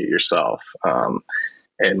differentiate yourself.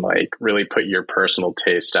 And like really put your personal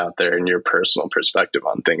taste out there and your personal perspective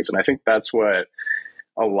on things. And I think that's what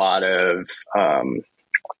a lot of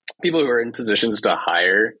people who are in positions to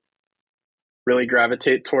hire really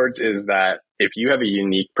gravitate towards, is that if you have a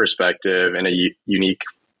unique perspective and a unique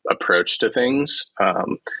approach to things,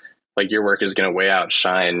 like your work is going to way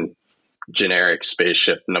outshine generic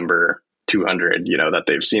spaceship number 200, that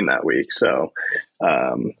they've seen that week. So,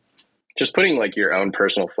 just putting like your own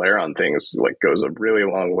personal flair on things like goes a really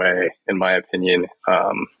long way, in my opinion,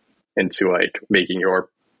 into like making your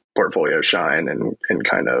portfolio shine and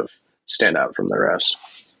kind of stand out from the rest.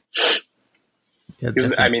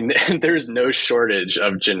 Because there's no shortage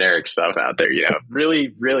of generic stuff out there,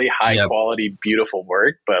 really, really high quality, beautiful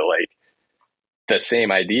work, but like the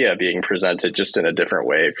same idea being presented just in a different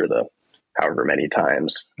way for the however many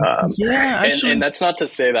times. And that's not to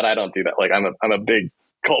say that I don't do that. Like I'm a big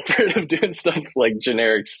culprit of doing stuff like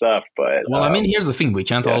generic stuff, but here's the thing: we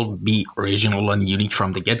can't all be original and unique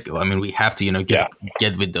from the get-go. I mean, we have to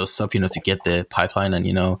get with those stuff to get the pipeline and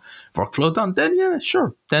workflow done. Then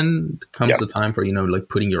sure, then comes the time for like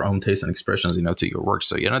putting your own taste and expressions to your work.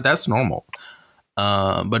 So that's normal.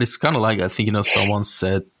 But it's kind of like, I think someone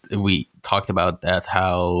said, we talked about that,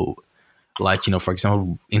 how like for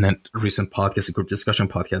example, in a recent podcast, a group discussion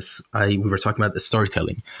podcast, we were talking about the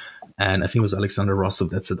storytelling. And I think it was Alexander Rossov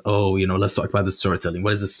that said, let's talk about the storytelling.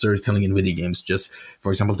 What is the storytelling in video games? Just,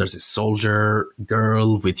 for example, there's a soldier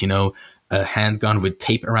girl with, a handgun with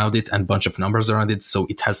tape around it and a bunch of numbers around it. So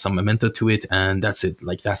it has some memento to it. And that's it.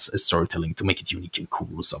 Like, that's a storytelling to make it unique and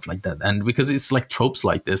cool, stuff like that. And because it's like tropes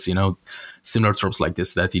like this, similar tropes like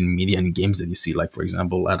this that in media and games that you see, like, for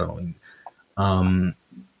example, I don't know,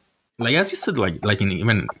 like as you said, like in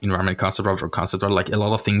even environment concept art or concept art, like a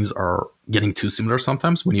lot of things are getting too similar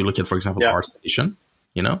sometimes when you look at, for example, ArtStation,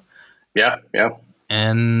 you know? Yeah.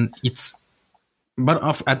 And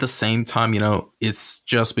at the same time, you know, it's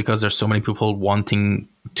just because there's so many people wanting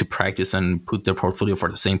to practice and put their portfolio for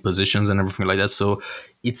the same positions and everything like that. So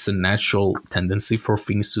it's a natural tendency for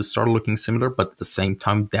things to start looking similar. But at the same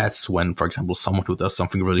time, that's when, for example, someone who does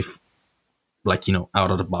something really like, you know,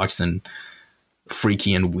 out of the box and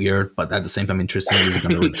freaky and weird, but at the same time interesting, is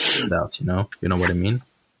going to really stand out, you know what I mean?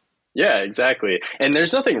 Yeah, exactly. And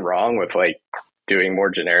there's nothing wrong with like doing more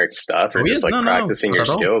generic stuff or just practicing your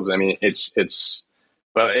skills. I mean, it's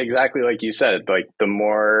but exactly like you said, like the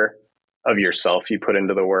more of yourself you put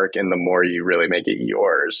into the work and the more you really make it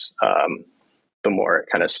yours, the more it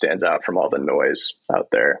kind of stands out from all the noise out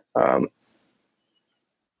there.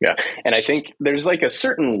 Yeah. And I think there's like a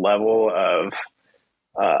certain level of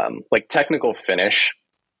like technical finish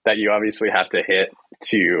that you obviously have to hit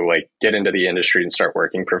to like get into the industry and start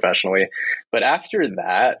working professionally. But after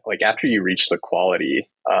that, like after you reach the quality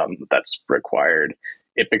that's required,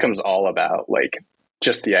 it becomes all about like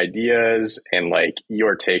just the ideas and like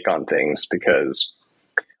your take on things, because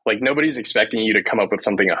like nobody's expecting you to come up with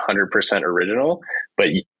something 100% original, but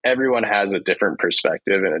everyone has a different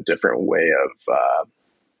perspective and a different way of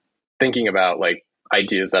thinking about like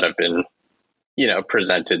ideas that have been, you know,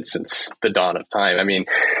 presented since the dawn of time. I mean,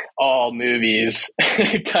 all movies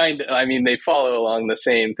they follow along the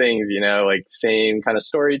same things, you know, like same kind of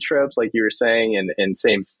story tropes, like you were saying, and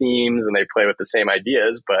same themes, and they play with the same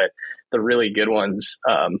ideas, but the really good ones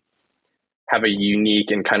have a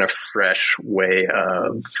unique and kind of fresh way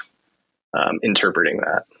of interpreting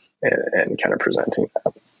that and kind of presenting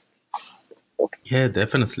that. Yeah,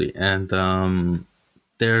 definitely. And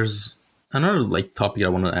there's another like topic I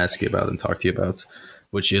want to ask you about and talk to you about,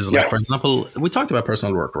 which is like, for example, we talked about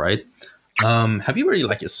personal work, right? Have you already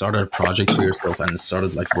like started a project for yourself and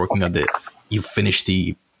started like working on you finished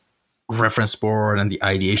the reference board and the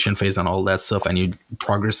ideation phase and all that stuff, and you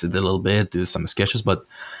progress it a little bit, do some sketches, but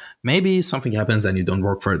maybe something happens and you don't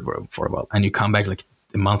work for it for a while, and you come back like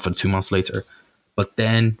a month or 2 months later, but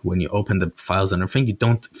then when you open the files and everything, you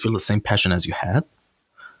don't feel the same passion as you had.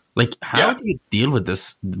 Like, how do you deal with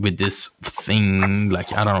this thing?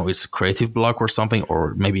 Like, I don't know, it's a creative block or something,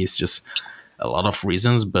 or maybe it's just a lot of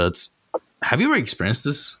reasons. But have you ever experienced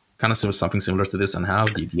this kind of something similar to this? And how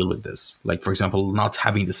do you deal with this? Like, for example, not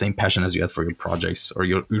having the same passion as you had for your projects, or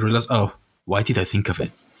you realize, oh, why did I think of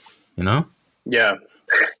it? You know? Yeah.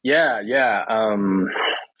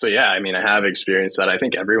 So yeah, I mean, I have experienced that. I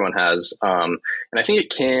think everyone has, and I think it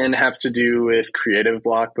can have to do with creative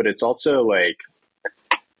block, but it's also like,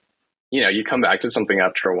 you know, you come back to something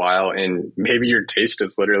after a while and maybe your taste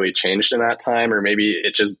has literally changed in that time, or maybe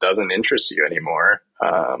it just doesn't interest you anymore.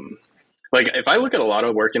 Like if I look at a lot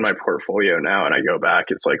of work in my portfolio now and I go back,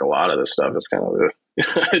 it's like a lot of the stuff is kind of,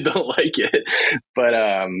 I don't like it. But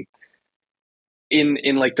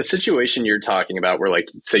in like the situation you're talking about where like,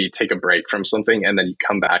 say you take a break from something and then you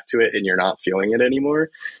come back to it and you're not feeling it anymore.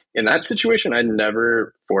 In that situation, I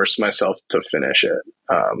never force myself to finish it.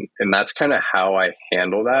 And that's kind of how I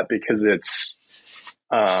handle that, because it's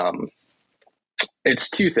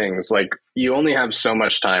two things. Like you only have so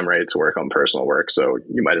much time, right, to work on personal work. So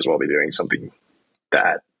you might as well be doing something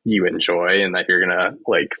that you enjoy and that you're going to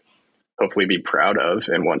like hopefully be proud of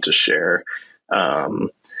and want to share.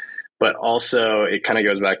 But also it kind of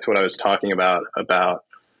goes back to what I was talking about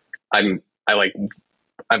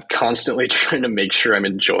I'm constantly trying to make sure I'm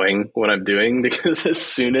enjoying what I'm doing, because as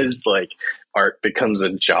soon as like art becomes a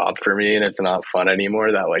job for me and it's not fun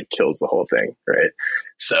anymore, that like kills the whole thing. Right.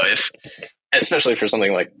 So especially for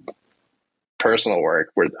something like personal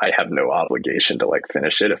work where I have no obligation to like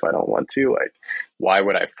finish it if I don't want to, like, why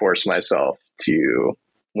would I force myself to,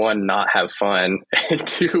 one, not have fun, and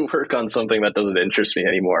two, work on something that doesn't interest me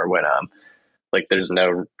anymore when like there's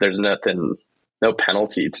nothing, no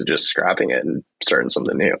penalty to just scrapping it and starting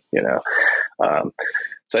something new, you know?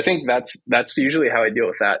 So I think that's usually how I deal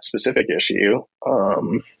with that specific issue.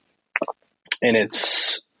 And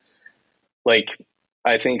it's like,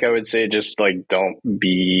 I think I would say just like, don't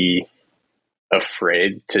be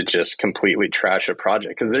afraid to just completely trash a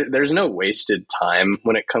project, because there's no wasted time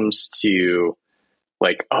when it comes to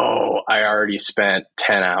like, oh, I already spent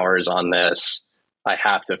 10 hours on this, I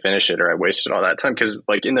have to finish it, or I wasted all that time. Because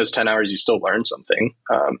like in those 10 hours, you still learned something.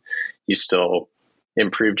 You still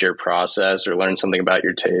improved your process or learned something about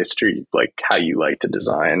your taste or like how you like to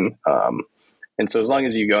design. And so as long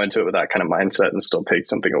as you go into it with that kind of mindset and still take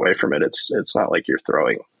something away from it, it's not like you're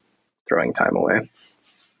throwing time away.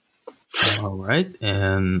 All right.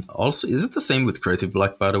 And also, is it the same with creative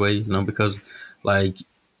block, by the way? Because like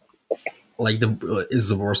the is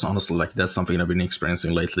the worst, honestly. Like that's something I've been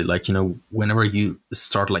experiencing lately. Like, whenever you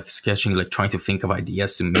start like sketching, like trying to think of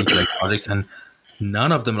ideas to make like projects, and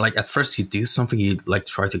none of them, like at first you do something, you like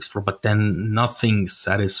try to explore, but then nothing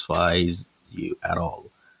satisfies you at all.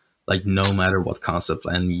 Like no matter what concept,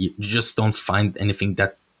 and you just don't find anything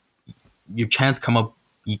that you can't come up.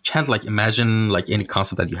 You can't like imagine like any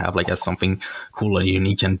concept that you have like as something cool and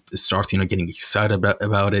unique, and start getting excited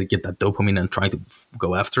about it, get that dopamine, and trying to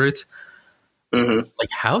go after it. Mm-hmm. Like,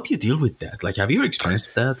 how do you deal with that? Like, have you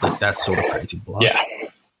experienced that? Like that sort of creative block? Yeah.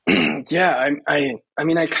 Yeah. I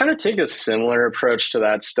mean, I kind of take a similar approach to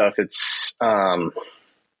that stuff. It's,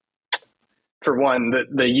 for one,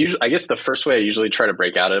 the usual, I guess the first way I usually try to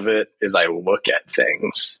break out of it is I look at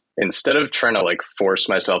things instead of trying to like force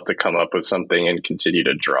myself to come up with something and continue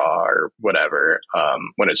to draw or whatever.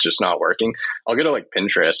 When it's just not working, I'll go to like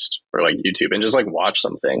Pinterest or like YouTube and just like watch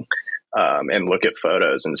something. And look at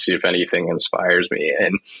photos and see if anything inspires me.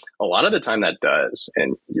 And a lot of the time that does.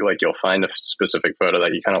 And you'll find a specific photo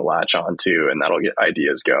that you kind of latch onto, and that'll get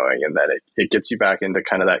ideas going. And then it gets you back into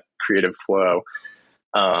kind of that creative flow.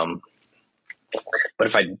 But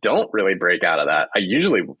if I don't really break out of that, I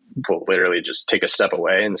usually will literally just take a step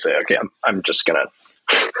away and say, okay, I'm just going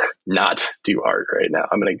to not do art right now.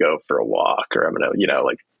 I'm going to go for a walk, or I'm going to,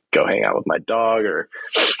 like go hang out with my dog, or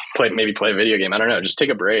play a video game. I don't know, just take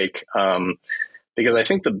a break. Because I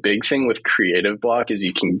think the big thing with creative block is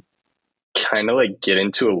you can kind of like get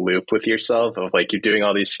into a loop with yourself of like, you're doing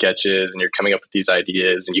all these sketches and you're coming up with these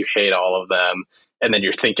ideas and you hate all of them. And then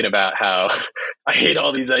you're thinking about how I hate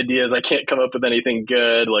all these ideas. I can't come up with anything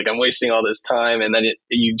good. Like I'm wasting all this time. And then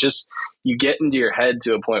you get into your head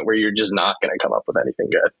to a point where you're just not going to come up with anything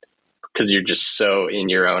good because you're just so in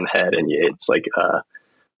your own head. And it's like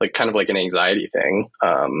kind of like an anxiety thing.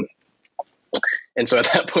 And so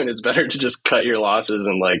at that point, it's better to just cut your losses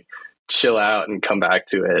and like chill out and come back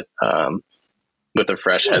to it with a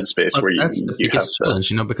fresh headspace where that's the biggest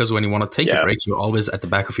challenge, because when you want to take a break, you're always at the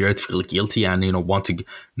back of your head feel guilty and want to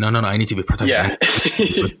no, I need to be productive.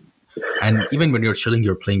 Yeah. And even when you're chilling,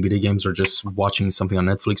 you're playing video games or just watching something on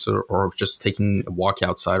Netflix or just taking a walk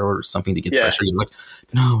outside or something to get fresher. You're like,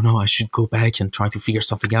 no, I should go back and try to figure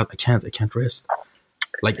something out. I can't rest.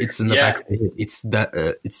 Like it's in the back of the head. It's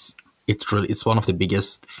that it's one of the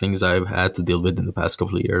biggest things I've had to deal with in the past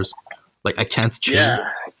couple of years. Like I can't chill. Yeah.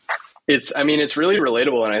 It's really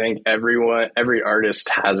relatable. And I think every artist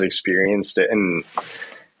has experienced it. And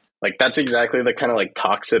like, that's exactly the kind of like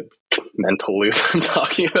toxic mental loop I'm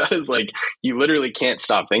talking about, is like, you literally can't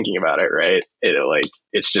stop thinking about it. Right.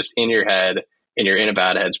 It's just in your head and you're in a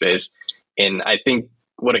bad headspace. And I think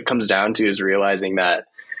what it comes down to is realizing that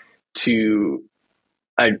to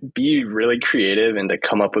be really creative and to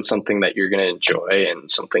come up with something that you're going to enjoy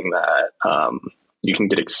and something that you can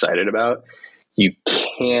get excited about, you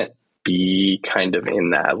can't be kind of in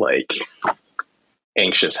that like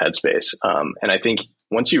anxious headspace. And I think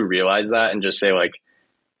once you realize that and just say like,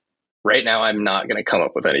 right now, I'm not going to come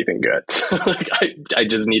up with anything good. Like I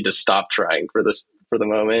just need to stop trying for the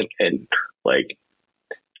moment and like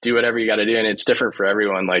do whatever you got to do. And it's different for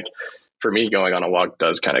everyone. Like for me, going on a walk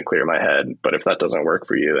does kind of clear my head, but if that doesn't work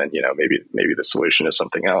for you, then, maybe the solution is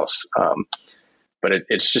something else. But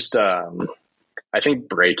it's just, I think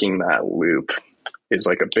breaking that loop is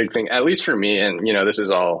like a big thing, at least for me. And, this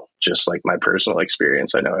is all just like my personal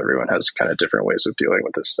experience. I know everyone has kind of different ways of dealing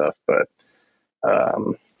with this stuff, but,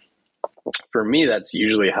 for me, that's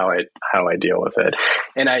usually how I deal with it.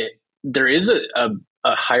 And there is a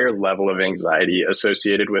higher level of anxiety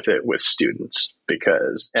associated with it with students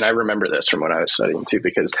and I remember this from when I was studying too,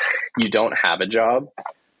 because you don't have a job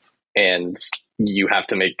and you have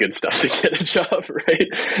to make good stuff to get a job. Right.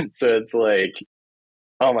 So it's like,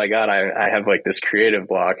 oh my God, I have like this creative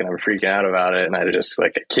block and I'm freaking out about it. And I just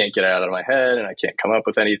like, I can't get it out of my head and I can't come up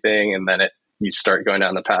with anything. And then you start going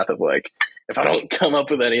down the path of like, if I don't come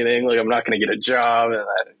up with anything, like I'm not going to get a job, and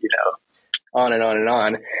then, on and on and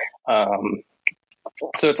on.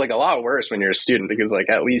 So it's like a lot worse when you're a student, because like,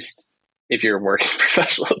 at least if you're a working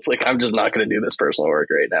professional, it's like, I'm just not going to do this personal work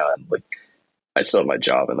right now. And like, I still have my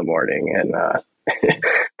job in the morning, and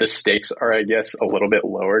the stakes are, I guess, a little bit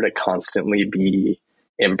lower to constantly be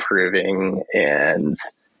improving and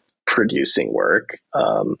producing work.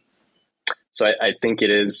 So I think it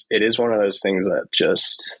is one of those things that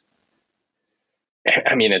just,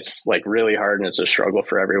 I mean, it's like really hard and it's a struggle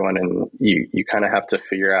for everyone. And you kind of have to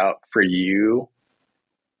figure out for you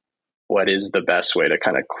what is the best way to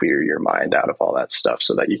kind of clear your mind out of all that stuff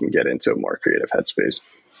so that you can get into a more creative headspace.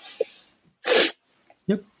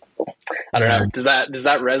 Yep. I don't know. Does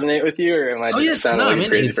that resonate with you, or am I just sounding like a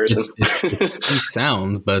crazy person? It's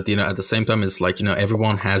sound, but at the same time, it's like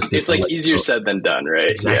everyone has different. It's like easier said than done,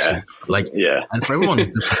 right? Exactly. And for everyone,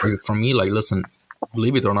 it's different. For me, like, listen,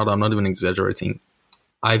 believe it or not, I'm not even exaggerating.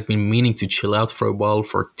 I've been meaning to chill out for a while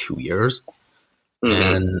for 2 years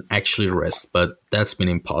and actually rest, but that's been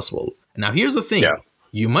impossible. Now, here's the thing. Yeah.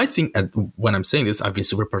 You might think when I'm saying this, I've been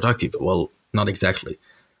super productive. Well, not exactly.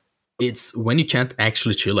 It's when you can't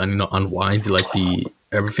actually chill and unwind, like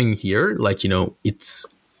everything here, like it's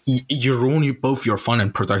you ruin both your fun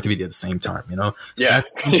and productivity at the same time. So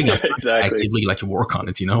that's something I actively like work on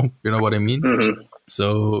it. You know what I mean? Mm-hmm.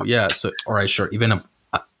 So yeah. So all right, sure. Even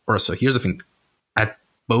so here's the thing. At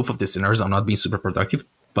both of the scenarios, I'm not being super productive,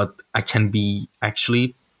 but I can be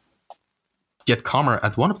actually get calmer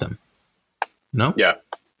at one of them. Yeah.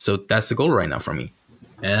 So that's the goal right now for me.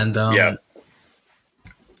 And now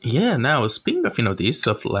speaking of this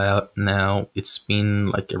stuff, now it's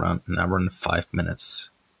been like around an hour and 5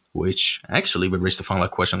 minutes, which actually we reached the final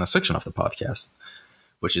question section of the podcast,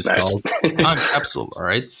 which is called Time Capsule. All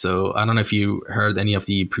right. So I don't know if you heard any of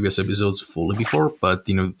the previous episodes fully before, but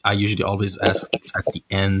I usually always ask this at the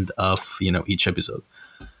end of each episode.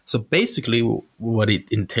 So basically what it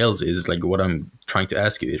entails is like what I'm trying to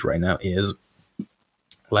ask you right now is,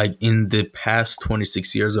 like, in the past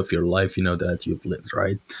 26 years of your life, that you've lived,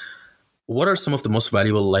 right? What are some of the most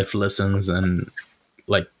valuable life lessons and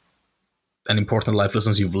important life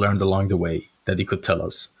lessons you've learned along the way that you could tell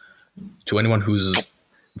us, to anyone who's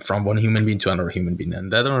from one human being to another human being?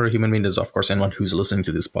 And that other human being is, of course, anyone who's listening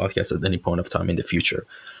to this podcast at any point of time in the future.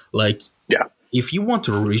 Like, if you want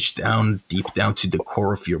to reach deep down to the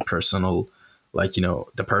core of your personal,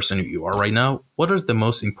 the person who you are right now, what are the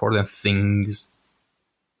most important things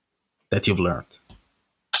that you've learned?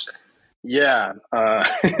 Yeah. So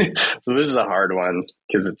this is a hard one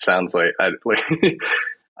because it sounds like I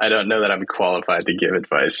don't know that I'm qualified to give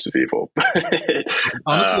advice to people.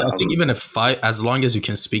 Honestly, I think even as long as you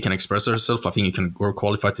can speak and express yourself, I think you're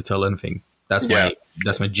qualified to tell anything. That's my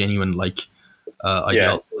genuine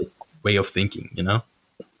ideal way of thinking,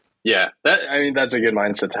 Yeah. That's a good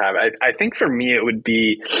mindset to have. I think for me, it would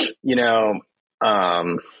be,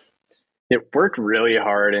 work really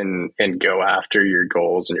hard and go after your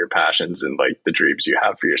goals and your passions and like the dreams you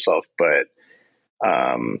have for yourself. But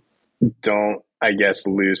don't, I guess,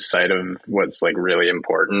 lose sight of what's like really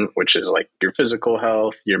important, which is like your physical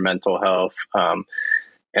health, your mental health,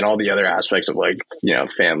 and all the other aspects of like,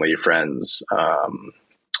 family, friends,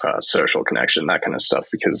 social connection, that kind of stuff.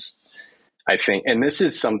 Because I think, and this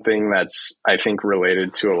is something that's, I think,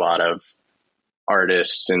 related to a lot of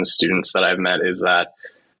artists and students that I've met, is that,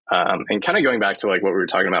 and kind of going back to like what we were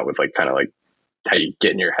talking about with like kind of like how you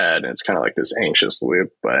get in your head, and it's kind of like this anxious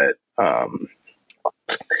loop, but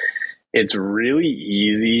it's really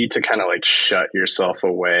easy to kind of like shut yourself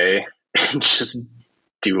away and just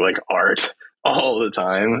do like art all the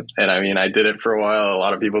time. And I did it for a while. A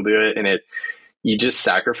lot of people do it, and you just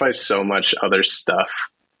sacrifice so much other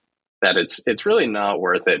stuff that it's really not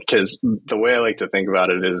worth it. Because the way I like to think about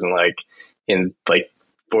it is in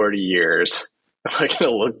 40 years, I'm going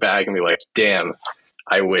to look back and be like, damn,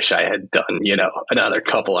 I wish I had done, another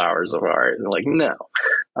couple hours of art. And like, no,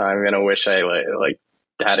 I'm going to wish I like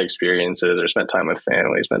had experiences or spent time with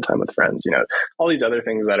family, spent time with friends, all these other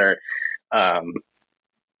things that are,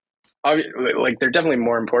 they're definitely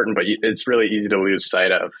more important, but it's really easy to lose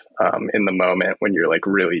sight of, in the moment when you're like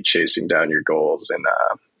really chasing down your goals and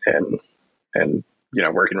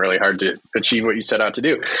working really hard to achieve what you set out to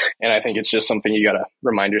do. And I think it's just something you got to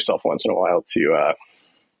remind yourself once in a while to,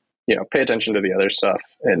 pay attention to the other stuff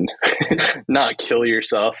and not kill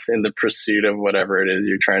yourself in the pursuit of whatever it is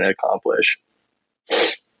you're trying to accomplish.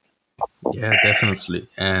 Yeah, definitely.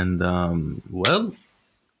 And, I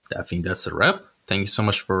think that's a wrap. Thank you so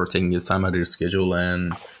much for taking the time out of your schedule.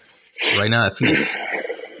 And right now, I think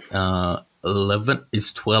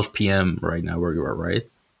it's 12 p.m. right now where you are, right?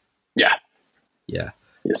 Yeah. Yeah.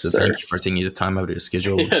 Yes, so sir. Thank you for taking the time out of your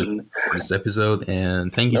schedule for this episode.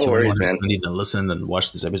 And thank you to everyone who didn't listen and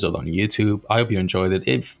watch this episode on YouTube. I hope you enjoyed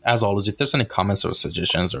it. As always, if there's any comments or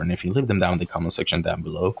suggestions or anything, leave them down in the comment section down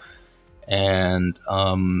below. And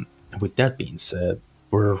with that being said,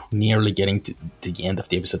 we're nearly getting to the end of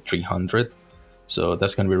the episode 300. So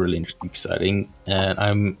that's going to be really exciting.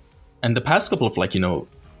 And the past couple of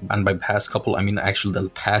and by past couple, I mean actually the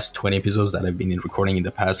past 20 episodes that I've been recording in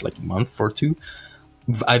the past month or two,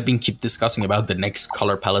 I've been keep discussing about the next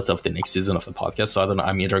color palette of the next season of the podcast. So I don't know,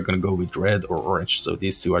 I'm either going to go with red or orange. So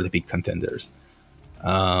these two are the big contenders.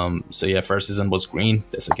 So yeah, first season was green.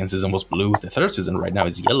 The second season was blue. The third season right now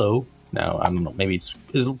is yellow. now. I don't know. Maybe it's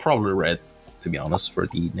probably red, to be honest, for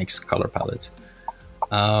the next color palette.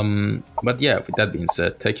 But yeah, with that being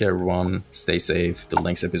said, take care, everyone. Stay safe. Till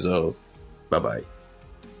next episode. Bye bye.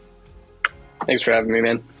 Thanks for having me,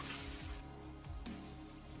 man.